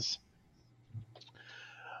alternative is.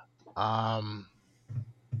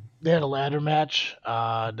 They had a ladder match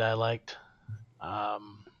that I liked.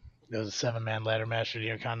 There was a 7-man ladder match for the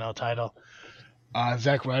Intercontinental title.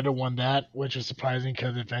 Zack Ryder won that, which is surprising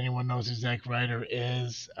because if anyone knows who Zack Ryder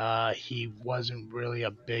is, he wasn't really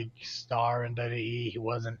a big star in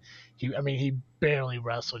WWE. He barely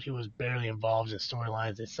wrestled. He was barely involved in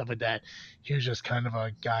storylines and stuff like that. He was just kind of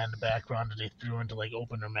a guy in the background that they threw into like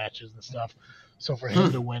opener matches and stuff. So for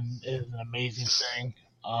him to win is an amazing thing.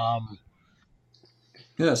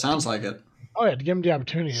 Yeah, sounds like it. Oh yeah, to give him the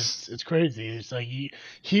opportunity, it's crazy. It's like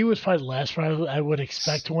he was probably the last one I would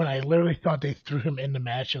expect to win. I literally thought they threw him in the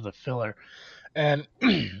match as a filler, and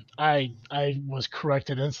I was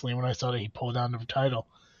corrected instantly when I saw that he pulled down the title.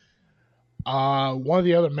 One of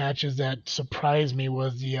the other matches that surprised me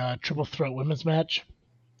was the triple threat women's match,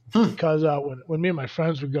 because when me and my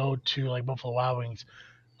friends would go to like Buffalo Wild Wings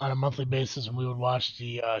on a monthly basis, and we would watch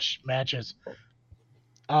the matches.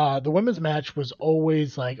 The women's match was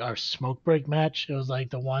always like our smoke break match. It was like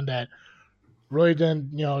the one that really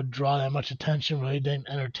didn't, draw that much attention, really didn't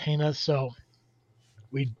entertain us. So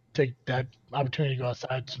we take that opportunity to go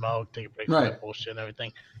outside, smoke, take a break from that bullshit and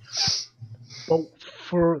everything. But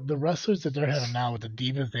for the wrestlers that they're having now with the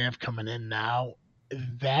divas they have coming in now,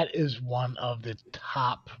 that is one of the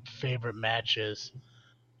top favorite matches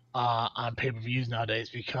on pay-per-views nowadays,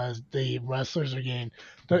 because the wrestlers are getting,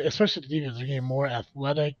 especially the divas, they're getting more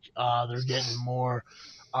athletic. They're getting more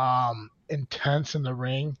intense in the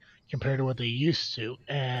ring compared to what they used to.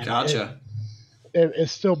 And gotcha. It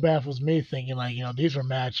still baffles me thinking like, these were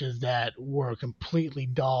matches that were completely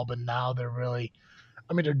dull, but now they're really,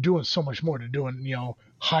 they're doing so much more. They're doing,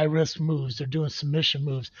 high risk moves. They're doing submission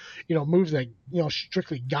moves, moves that,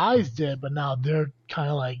 strictly guys did, but now they're kind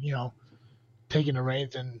of like, taking the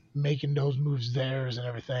reins and making those moves theirs and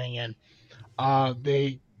everything. And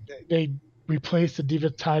they replaced the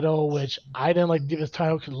Divas title, which I didn't like. Divas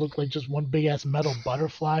title because it looked like just one big ass metal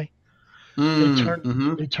butterfly. They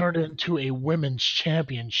turned it into a women's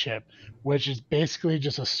championship, which is basically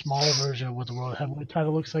just a smaller version of what the World Heavyweight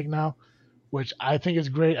title looks like now, which I think is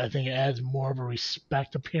great. I think it adds more of a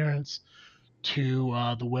respect appearance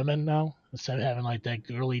to the women now. Instead of having like that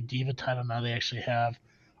girly diva title, now they actually have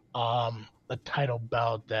a title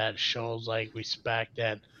belt that shows like respect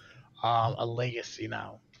and a legacy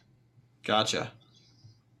now. Gotcha.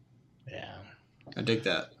 Yeah, I dig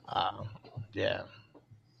that. Yeah,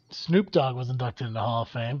 Snoop Dogg was inducted in the Hall of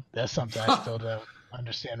Fame. That's something I still don't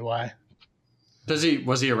understand why. Was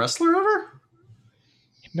he a wrestler ever?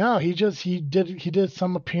 No, he did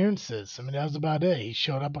some appearances. That was about it. He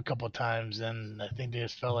showed up a couple of times, and I think they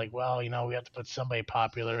just felt like, well, we have to put somebody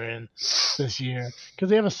popular in this year because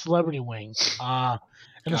they have a celebrity wing. And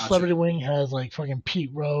the celebrity wing has like fucking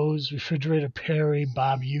Pete Rose, Refrigerator Perry,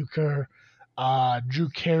 Bob Uecker, Drew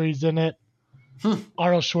Carey's in it,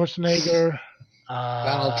 Arnold Schwarzenegger,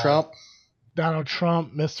 Donald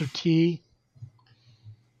Trump, Mr. T.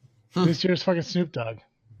 This year's fucking Snoop Dogg.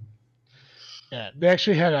 Yeah, they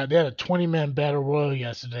actually had a 20-man battle royal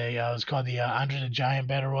yesterday. It was called the Andre the Giant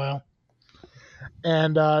Battle Royal,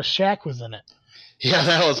 and Shaq was in it. Yeah,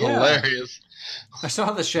 that was hilarious. I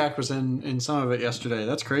saw that Shaq was in some of it yesterday.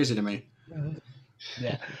 That's crazy to me.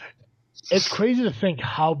 Yeah, it's crazy to think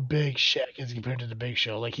how big Shaq is compared to the Big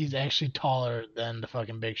Show. Like he's actually taller than the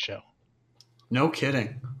fucking Big Show. No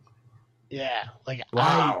kidding. Yeah, like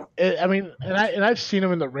wow. I've seen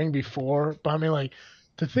him in the ring before, but like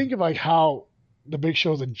to think of like how the Big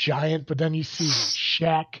Show is a giant, but then you see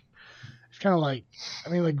Shaq. It's kind of like,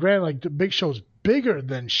 granted, like the Big Show's bigger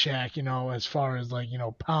than Shaq, as far as like,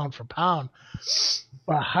 pound for pound.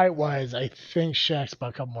 But height wise, I think Shaq's about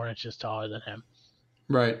a couple more inches taller than him.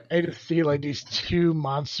 Right. I just see like these two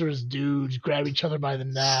monstrous dudes grab each other by the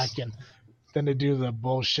neck, and then they do the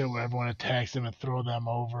bullshit where everyone attacks them and throw them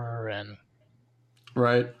over. And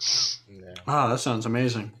Right. Yeah. Oh, that sounds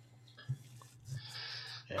amazing.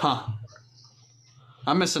 Yeah. Huh.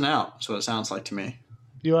 I'm missing out. That's what it sounds like to me.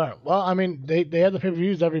 You are. Well, I mean, they have the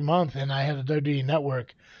pay-per-views every month, and I have the WWE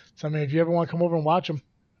Network. So, I mean, if you ever want to come over and watch them,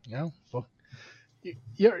 well,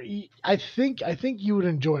 I think you would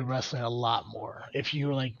enjoy wrestling a lot more if you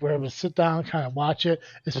were able to sit down, kind of watch it,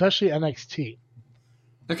 especially NXT.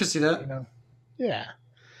 I can see that. Yeah.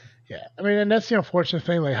 Yeah, I mean, and that's the unfortunate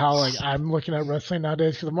thing, how I'm looking at wrestling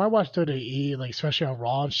nowadays. Because when I watch WWE, especially on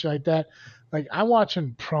Raw and shit like that, I'm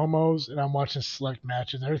watching promos and I'm watching select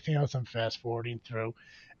matches. Everything else I'm fast forwarding through,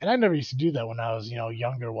 and I never used to do that when I was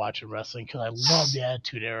younger watching wrestling because I loved the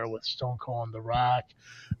Attitude Era with Stone Cold and The Rock,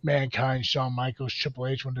 Mankind, Shawn Michaels, Triple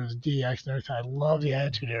H when there was DX and everything. I love the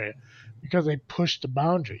Attitude Era because they pushed the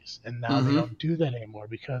boundaries, and now they don't do that anymore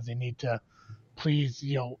because they need to please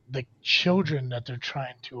the children that they're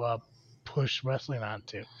trying to push wrestling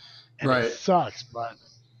onto, and Right. it sucks. But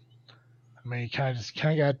I mean, you kind of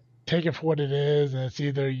got to take it for what it is, and it's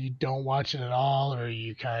either you don't watch it at all or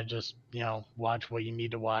you kind of just watch what you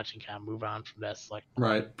need to watch and kind of move on from that select.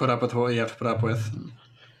 Right. Put up with what you have to put up with.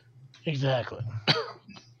 Exactly.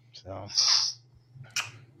 So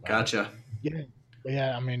Gotcha.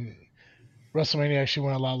 yeah, I mean, WrestleMania actually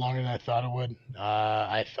went a lot longer than I thought it would.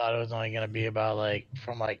 I thought it was only going to be about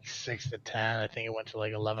from 6 to 10. I think it went to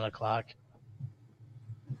 11 o'clock.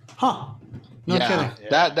 Huh. No kidding. Yeah,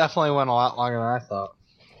 that definitely went a lot longer than I thought.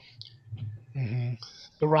 Mm-hmm.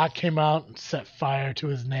 The Rock came out and set fire to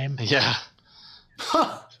his name. Yeah.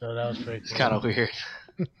 Huh. So that was pretty cool. It's kind of weird.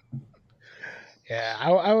 Yeah,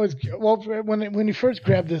 I was when he first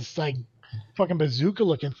grabbed this fucking bazooka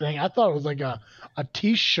looking thing, I thought it was a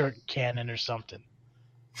t-shirt cannon or something.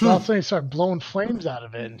 So all of a sudden he started blowing flames out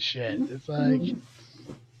of it and shit. It's I think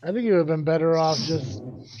it would have been better off just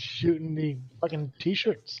shooting the fucking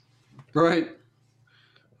t-shirts. Right.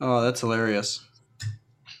 Oh, that's hilarious.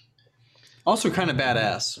 Also kind of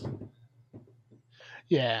badass.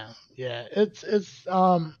 Yeah. It's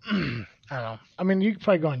I don't know. I mean, you can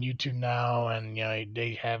probably go on YouTube now, and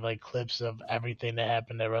they have clips of everything that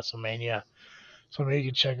happened at WrestleMania, so maybe you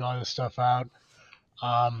can check all this stuff out.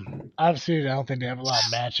 Obviously, I don't think they have a lot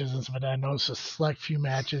of matches and stuff like that. I noticed a select few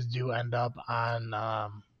matches do end up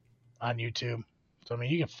on YouTube, so I mean,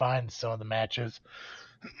 you can find some of the matches.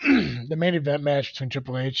 The main event match between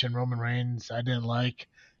Triple H and Roman Reigns, I didn't like.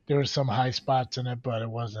 There were some high spots in it, but it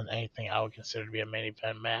wasn't anything I would consider to be a main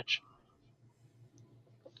event match.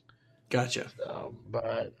 Gotcha.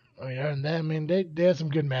 But other than that, I mean, they had some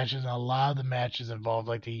good matches, and a lot of the matches involved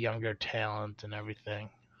the younger talent and everything.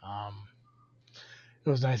 It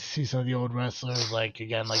was nice to see some of the old wrestlers,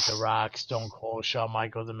 again, The Rock, Stone Cold, Shawn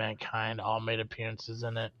Michaels, and Mankind all made appearances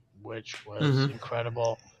in it, which was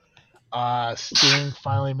incredible. Sting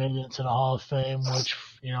finally made it into the Hall of Fame, which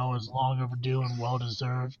was long overdue and well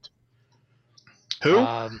deserved. Who?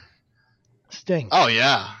 Sting. Oh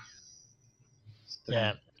yeah.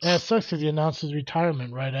 Yeah. Yeah, it sucks because he announced his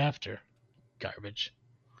retirement right after. Garbage.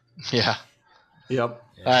 Yeah. Yep.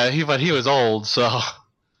 But he was old, so.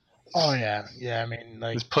 Oh yeah. I mean,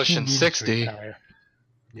 he's pushing 60.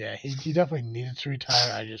 Yeah, he definitely needed to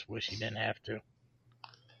retire. I just wish he didn't have to.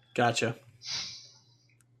 Gotcha.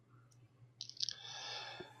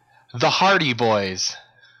 The Hardy Boys.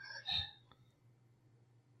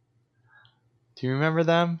 Do you remember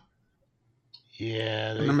them?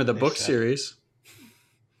 Yeah. I remember the book series.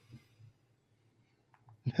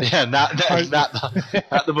 Yeah, not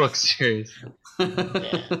the book series.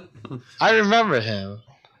 I remember him.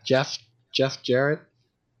 Jeff Jarrett.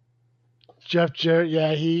 Jeff Jarrett,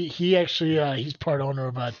 yeah, he actually he's part owner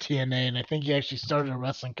of TNA, and I think he actually started a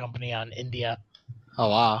wrestling company on India. Oh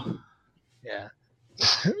wow. Yeah.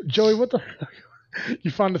 Joey, what the?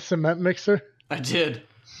 You found a cement mixer? I did.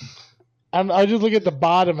 I just look at the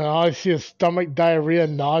bottom and all I see is stomach, diarrhea,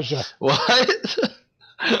 and nausea. What?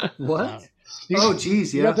 What? Oh,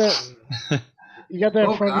 geez, yeah. You got that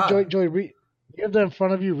in front of you, Joey. Read. You have that in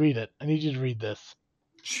front of you. Read it. I need you to read this.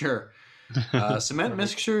 Sure. Cement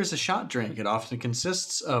mixture is a shot drink. It often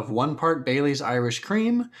consists of 1 part Bailey's Irish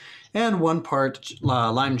Cream and 1 part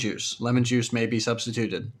lime juice. Lemon juice may be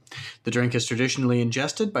substituted. The drink is traditionally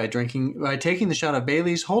ingested by taking the shot of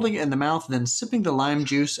Bailey's, holding it in the mouth, then sipping the lime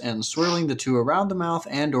juice and swirling the two around the mouth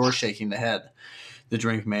and/or shaking the head. The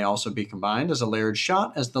drink may also be combined as a layered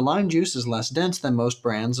shot, as the lime juice is less dense than most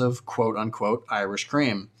brands of quote-unquote Irish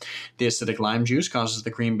cream. The acidic lime juice causes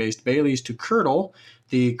the cream-based Baileys to curdle.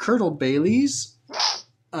 The curdled Baileys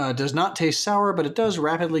does not taste sour, but it does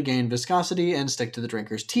rapidly gain viscosity and stick to the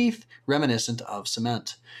drinker's teeth, reminiscent of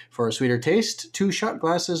cement. For a sweeter taste, 2 shot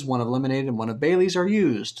glasses, one of lemonade and one of Bailey's, are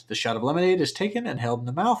used. The shot of lemonade is taken and held in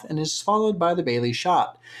the mouth and is swallowed by the Bailey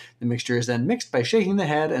shot. The mixture is then mixed by shaking the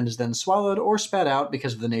head and is then swallowed or spat out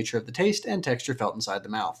because of the nature of the taste and texture felt inside the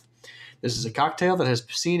mouth. This is a cocktail that has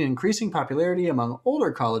seen increasing popularity among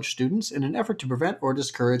older college students in an effort to prevent or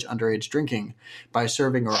discourage underage drinking. By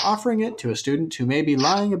serving or offering it to a student who may be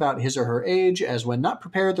lying about his or her age, as when not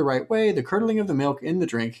prepared the right way, the curdling of the milk in the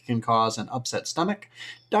drink can cause an upset stomach,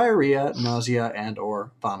 diarrhea, nausea, and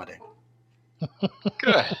or vomiting.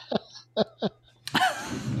 Good.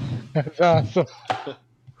 That's awesome.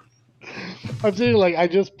 I'm saying, like, I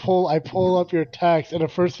pull up your text, and the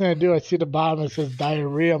first thing I do, I see the bottom, it says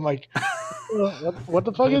diarrhea. I'm like, what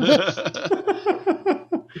the fuck is this?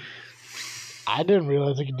 I didn't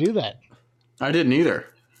realize I could do that. I didn't either.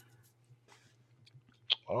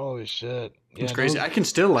 Holy shit. Yeah, It's crazy. I can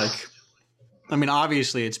still,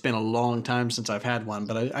 obviously it's been a long time since I've had one,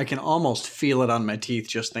 but I can almost feel it on my teeth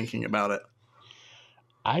just thinking about it.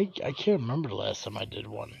 I can't remember the last time I did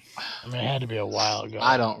one. I mean, it had to be a while ago.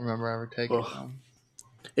 I don't remember ever taking one.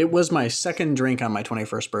 It was my second drink on my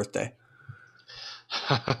 21st birthday.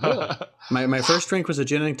 Really? My first drink was a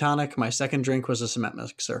gin and tonic. My second drink was a cement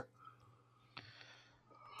mixer.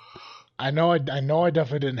 I know I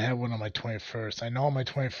definitely didn't have one on my 21st. I know on my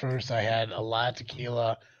 21st I had a lot of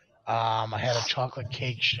tequila. I had a chocolate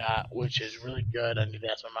cake shot, which is really good. I need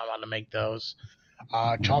to ask my mom how to make those.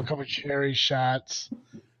 Chocolate covered cherry shots.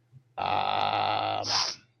 A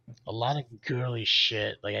lot of girly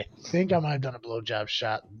shit. Like, I think I might have done a blowjob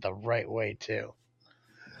shot the right way too.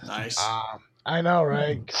 Nice. I know,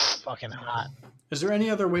 right? Fucking hot. Is there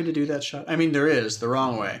any other way to do that shot? I mean, there is the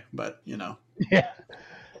wrong way, but you know. Yeah.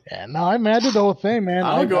 Yeah. No, I did the whole thing, man.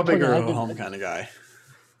 I'll go big or I go home kind of guy.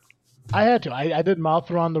 I had to. I did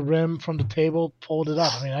mouth around the rim from the table, pulled it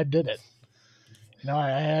up. I mean, I did it. You know,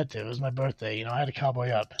 I had to. It was my birthday. You know, I had to cowboy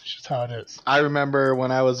up. It's just how it is. I remember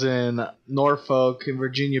when I was in Norfolk in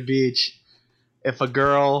Virginia Beach, if a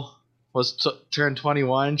girl was turned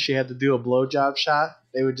 21, she had to do a blowjob shot.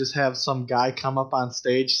 They would just have some guy come up on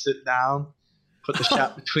stage, sit down, put the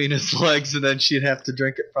shot between his legs, and then she'd have to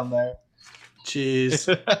drink it from there. Jeez.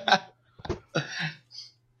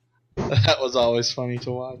 That was always funny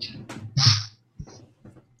to watch.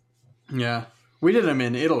 Yeah. We did them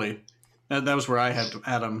in Italy. That was where I had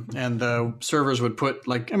them. And the servers would put,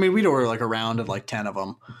 we'd order a round of 10 of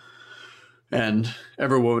them. And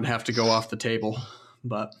everyone would have to go off the table.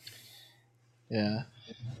 But Yeah.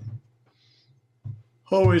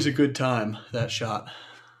 always a good time, that shot.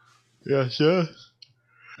 Yeah, sure.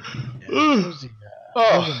 Yeah,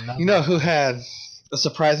 Oh, you know who had a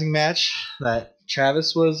surprising match that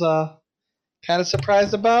Travis was kind of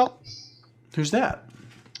surprised about? Who's that?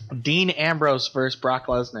 Dean Ambrose versus Brock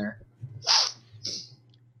Lesnar.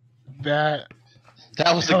 that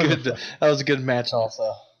was a good match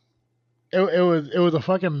also. it was a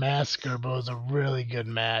fucking massacre, but it was a really good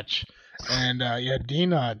match. And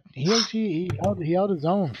Dean, he held his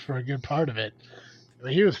own for a good part of it.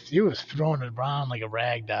 But he was throwing it around like a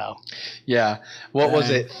rag doll. Yeah. What was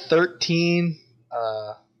it? 13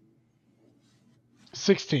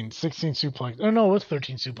 16 suplex. Oh no, it was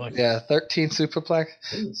 13 suplex. Yeah, 13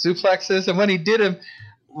 suplexes, and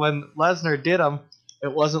when Lesnar did them,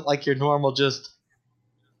 it wasn't like your normal just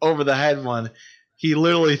over the head one. He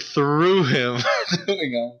literally threw him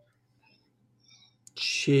doing them.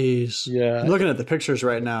 Jeez. Yeah. I'm looking at the pictures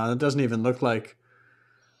right now, and it doesn't even look like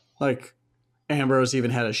Ambrose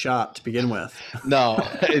even had a shot to begin with. No,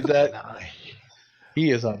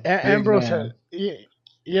 he is a big Ambrose man.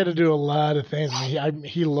 he had to do a lot of things. I mean,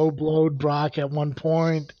 he low blowed Brock at one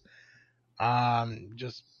point.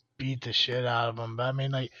 Just beat the shit out of him. But I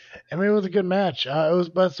mean, it was a good match.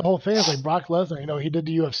 But that's the whole thing. It's like Brock Lesnar. He did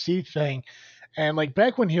the UFC thing, and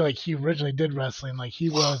back when he originally did wrestling, he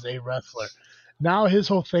was a wrestler. Now his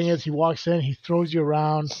whole thing is he walks in, he throws you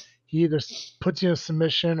around, he either puts you in a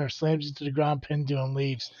submission or slams you to the ground, pins you, and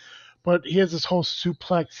leaves. But he has this whole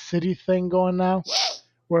suplex city thing going now,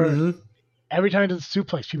 where every time he does a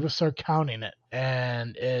suplex, people start counting it,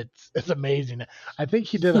 and it's amazing. I think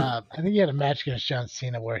he had a match against John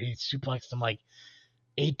Cena where he suplexed him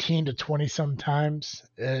 18 to 20 sometimes.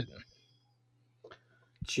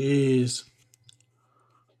 Jeez.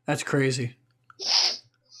 That's crazy.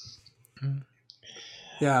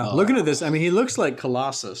 Yeah, looking at this, I mean, he looks like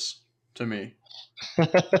Colossus to me.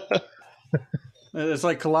 It's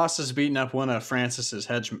like Colossus beating up one of Francis's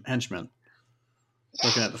henchmen.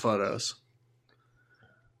 Looking at the photos.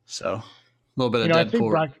 So, a little bit of I think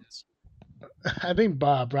Deadpool. I think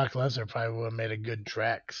Brock Lesnar probably would have made a good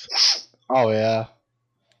Drax. Oh yeah,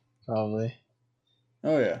 probably.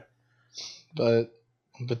 Oh yeah. But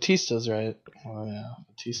Batista's right. Oh yeah,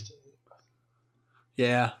 Batista.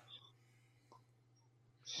 Yeah.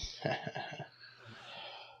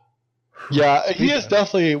 Yeah, he is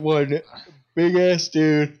definitely one big ass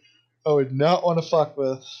dude I would not want to fuck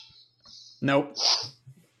with. Nope.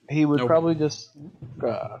 He would Nope. probably just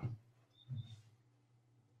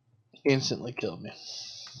instantly kill me.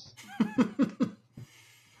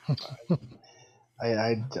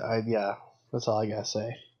 Yeah, that's all I gotta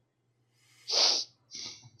say.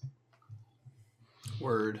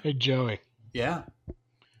 Word. Hey, Joey. Yeah.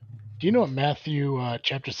 Do you know what Matthew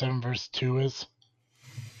chapter 7 verse 2 is?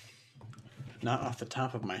 Not off the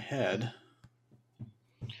top of my head.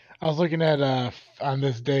 I was looking at on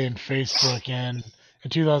this day in Facebook, and in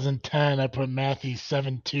 2010 I put Matthew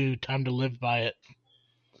 7:2, time to live by it.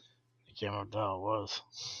 I can't remember what the hell it was.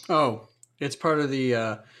 Oh, it's part of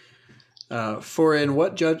the for in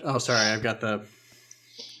what judge. Oh, sorry, I've got the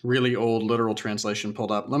really old literal translation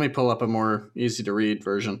pulled up. Let me pull up a more easy to read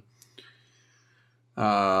version.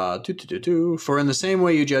 For in the same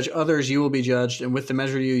way you judge others, you will be judged, and with the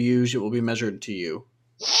measure you use, it will be measured to you.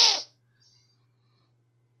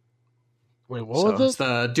 Wait, what was It's it?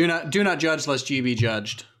 the do not judge lest ye be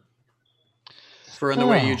judged. For in the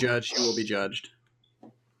way you judge, you will be judged.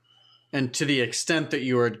 And to the extent that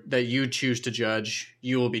you choose to judge,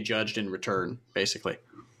 you will be judged in return, basically.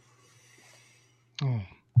 I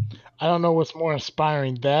don't know what's more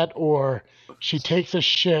inspiring, that or she takes a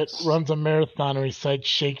shit, runs a marathon, and recites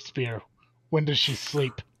Shakespeare. When does she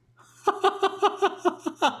sleep?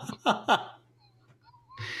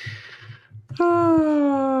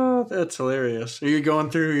 That's hilarious. Are you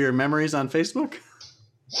going through your memories on Facebook?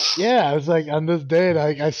 Yeah, I was like, on this date,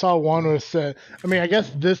 I saw one where it said, I mean, I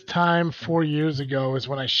guess this time 4 years ago is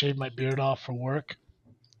when I shaved my beard off for work.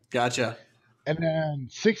 Gotcha. And then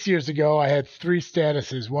 6 years ago, I had 3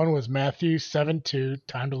 statuses. One was Matthew 7:2,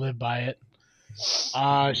 time to live by it.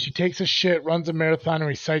 She takes a shit, runs a marathon, and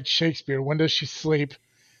recites Shakespeare. When does she sleep?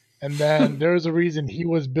 And then there's a reason he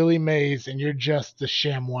was Billy Mays, and you're just the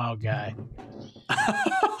ShamWow guy.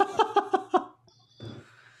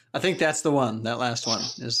 I think that's the one. That last one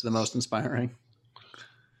is the most inspiring.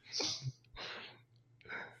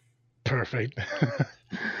 Perfect.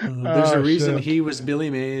 There's a Oh, reason shit. he was Billy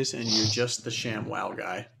Mays and you're just the ShamWow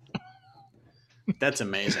guy. That's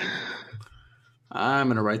amazing. I'm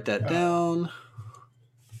going to write that down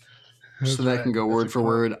so that can go word for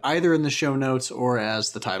word, either in the show notes or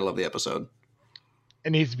as the title of the episode. It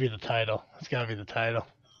needs to be the title. It's got to be the title.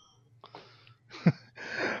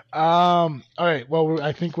 All right. Well,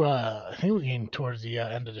 I think we're getting towards the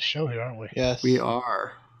end of the show here, aren't we? Yes. We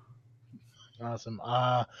are. Awesome.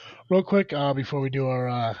 Real quick, before we do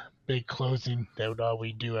our big closing that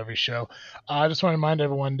we do every show, I just want to remind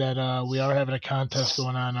everyone that we are having a contest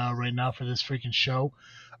going on right now for this freaking show.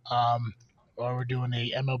 We're doing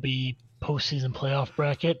a MLB postseason playoff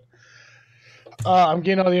bracket. I'm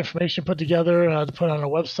getting all the information put together to put on our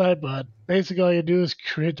website, but basically all you do is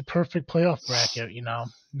create the perfect playoff bracket,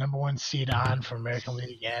 number 1 seed on for American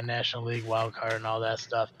League and National League, wild card, and all that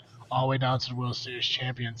stuff, all the way down to the World Series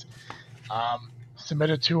champions. Submit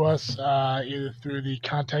it to us either through the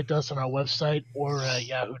contact us on our website or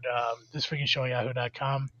Yahoo,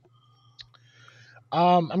 thisfreakingshow@yahoo.com.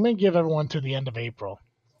 I'm going to give everyone to the end of April.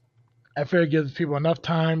 I figure it gives people enough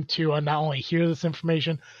time to not only hear this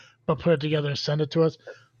information, but put it together and send it to us.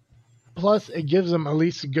 Plus, it gives them at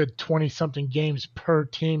least a good 20-something games per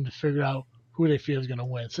team to figure out who they feel is going to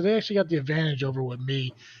win. So they actually got the advantage over what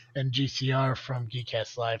me and GCR from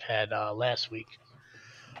Geekcast Live had last week.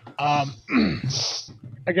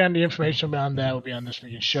 Again, the information on that will be on This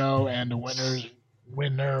Freaking Show, and the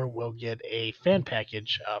winner will get a fan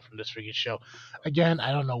package from This Freaking Show. Again,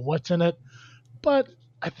 I don't know what's in it, but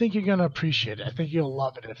I think you're going to appreciate it. I think you'll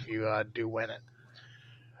love it if you do win it.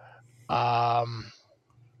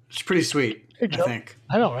 It's pretty sweet, Hey, I Joe. think.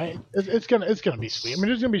 I know, right? It's gonna be sweet. I mean,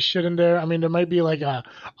 there's gonna be shit in there. I mean, there might be like a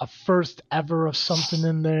first ever of something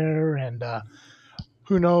in there, and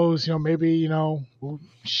who knows? Maybe we'll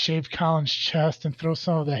shave Colin's chest and throw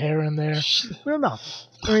some of the hair in there. We don't know.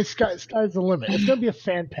 I mean, sky's the limit. It's gonna be a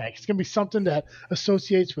fan pack. It's gonna be something that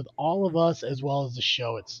associates with all of us as well as the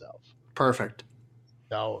show itself. Perfect.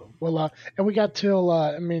 So, well, and we got till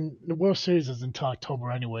the World Series is until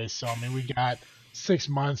October anyway. So, I mean, we got 6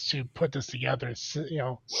 months to put this together.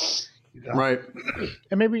 Right.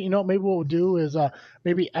 And maybe what we'll do is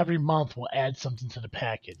maybe every month we'll add something to the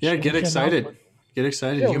package. Yeah, And get we can excited. help- Get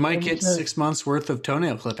excited. Yeah, You might and we get can- 6 months worth of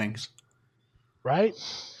toenail clippings. right?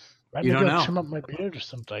 Right? You Maybe don't I'll know. trim up my beard or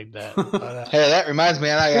something like that. But, Hey, that reminds me,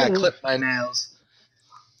 I gotta clip my nails.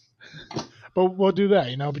 but we'll do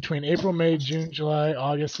that. Between April, May, June, July,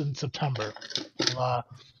 August, and September. We'll,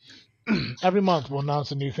 every month we'll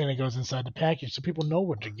announce a new thing that goes inside the package, so people know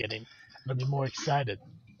what they're getting and they'll be more excited.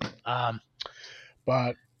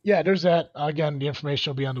 But yeah, there's that. Again, the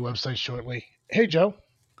information will be on the website shortly. Hey, Joe.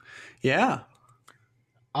 Yeah.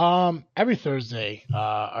 Every Thursday,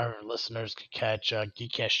 our listeners can catch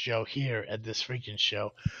Geekcast Joe here at This Freaking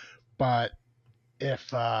Show. But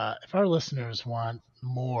if our listeners want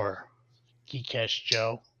more Geekcast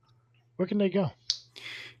Joe, where can they go?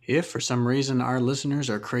 If for some reason our listeners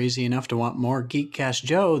are crazy enough to want more Geekcast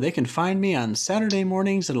Joe, they can find me on Saturday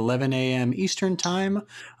mornings at 11 a.m. Eastern Time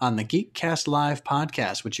on the Geekcast Live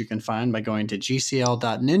podcast, which you can find by going to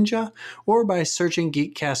gcl.ninja or by searching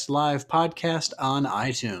Geekcast Live podcast on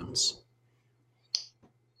iTunes.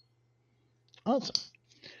 Awesome.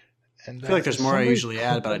 And I feel like there's more I usually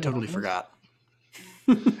add, but I totally forgot.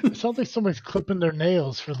 It sounds like somebody's clipping their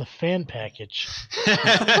nails for the fan package.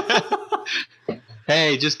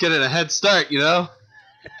 Hey, just get it a head start,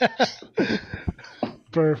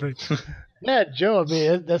 Perfect. Yeah, Joe, I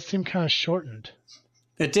mean, that seemed kind of shortened.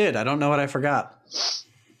 It did. I don't know what I forgot.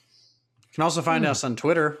 You can also find us on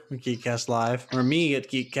Twitter at Geekcast Live, or me at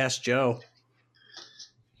Geekcast Joe.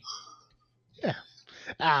 Yeah.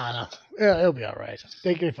 I don't know. Yeah, it'll be all right.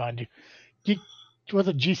 They can find you. Was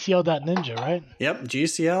it GCL.ninja, right? Yep,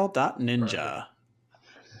 GCL.ninja. Perfect.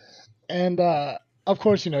 And, of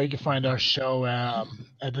course, you can find our show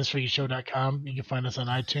at thisfreakingshow.com. You can find us on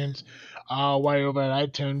iTunes. While you're over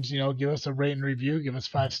at iTunes, give us a rate and review. Give us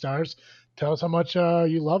 5 stars. Tell us how much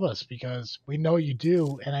you love us, because we know you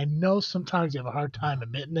do. And I know sometimes you have a hard time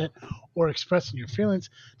admitting it or expressing your feelings.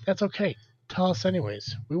 That's okay. Tell us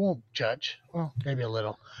anyways. We won't judge. Well, maybe a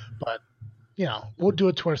little. But, we'll do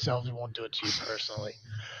it to ourselves. We won't do it to you personally.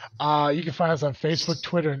 You can find us on Facebook,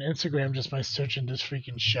 Twitter, and Instagram just by searching This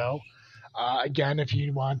Freaking Show. Again, if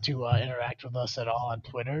you want to interact with us at all on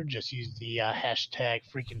Twitter, just use the hashtag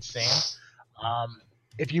freaking Sam.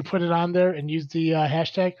 If you put it on there and use the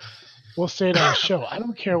hashtag, we'll say it on the show. I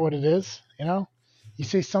don't care what it is, You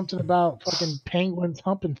say something about fucking penguins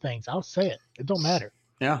humping things, I'll say it. It don't matter.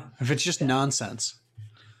 Yeah, if it's just nonsense.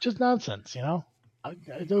 Just nonsense,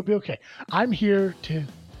 It'll be okay. I'm here to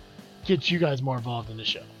get you guys more involved in the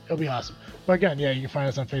show. It'll be awesome. But again, yeah, you can find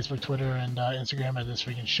us on Facebook, Twitter, and Instagram at This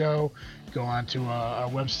Freaking Show. Go on to our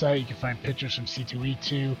website. You can find pictures from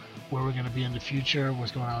C2E2, where we're going to be in the future,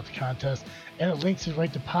 what's going on with the contest. And it links it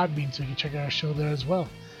right to Podbean, so you can check out our show there as well.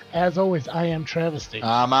 As always, I am Travesty.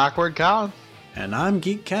 I'm Awkward Colin. And I'm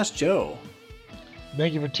Geekcast Joe.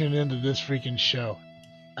 Thank you for tuning in to This Freaking Show.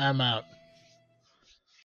 I'm out.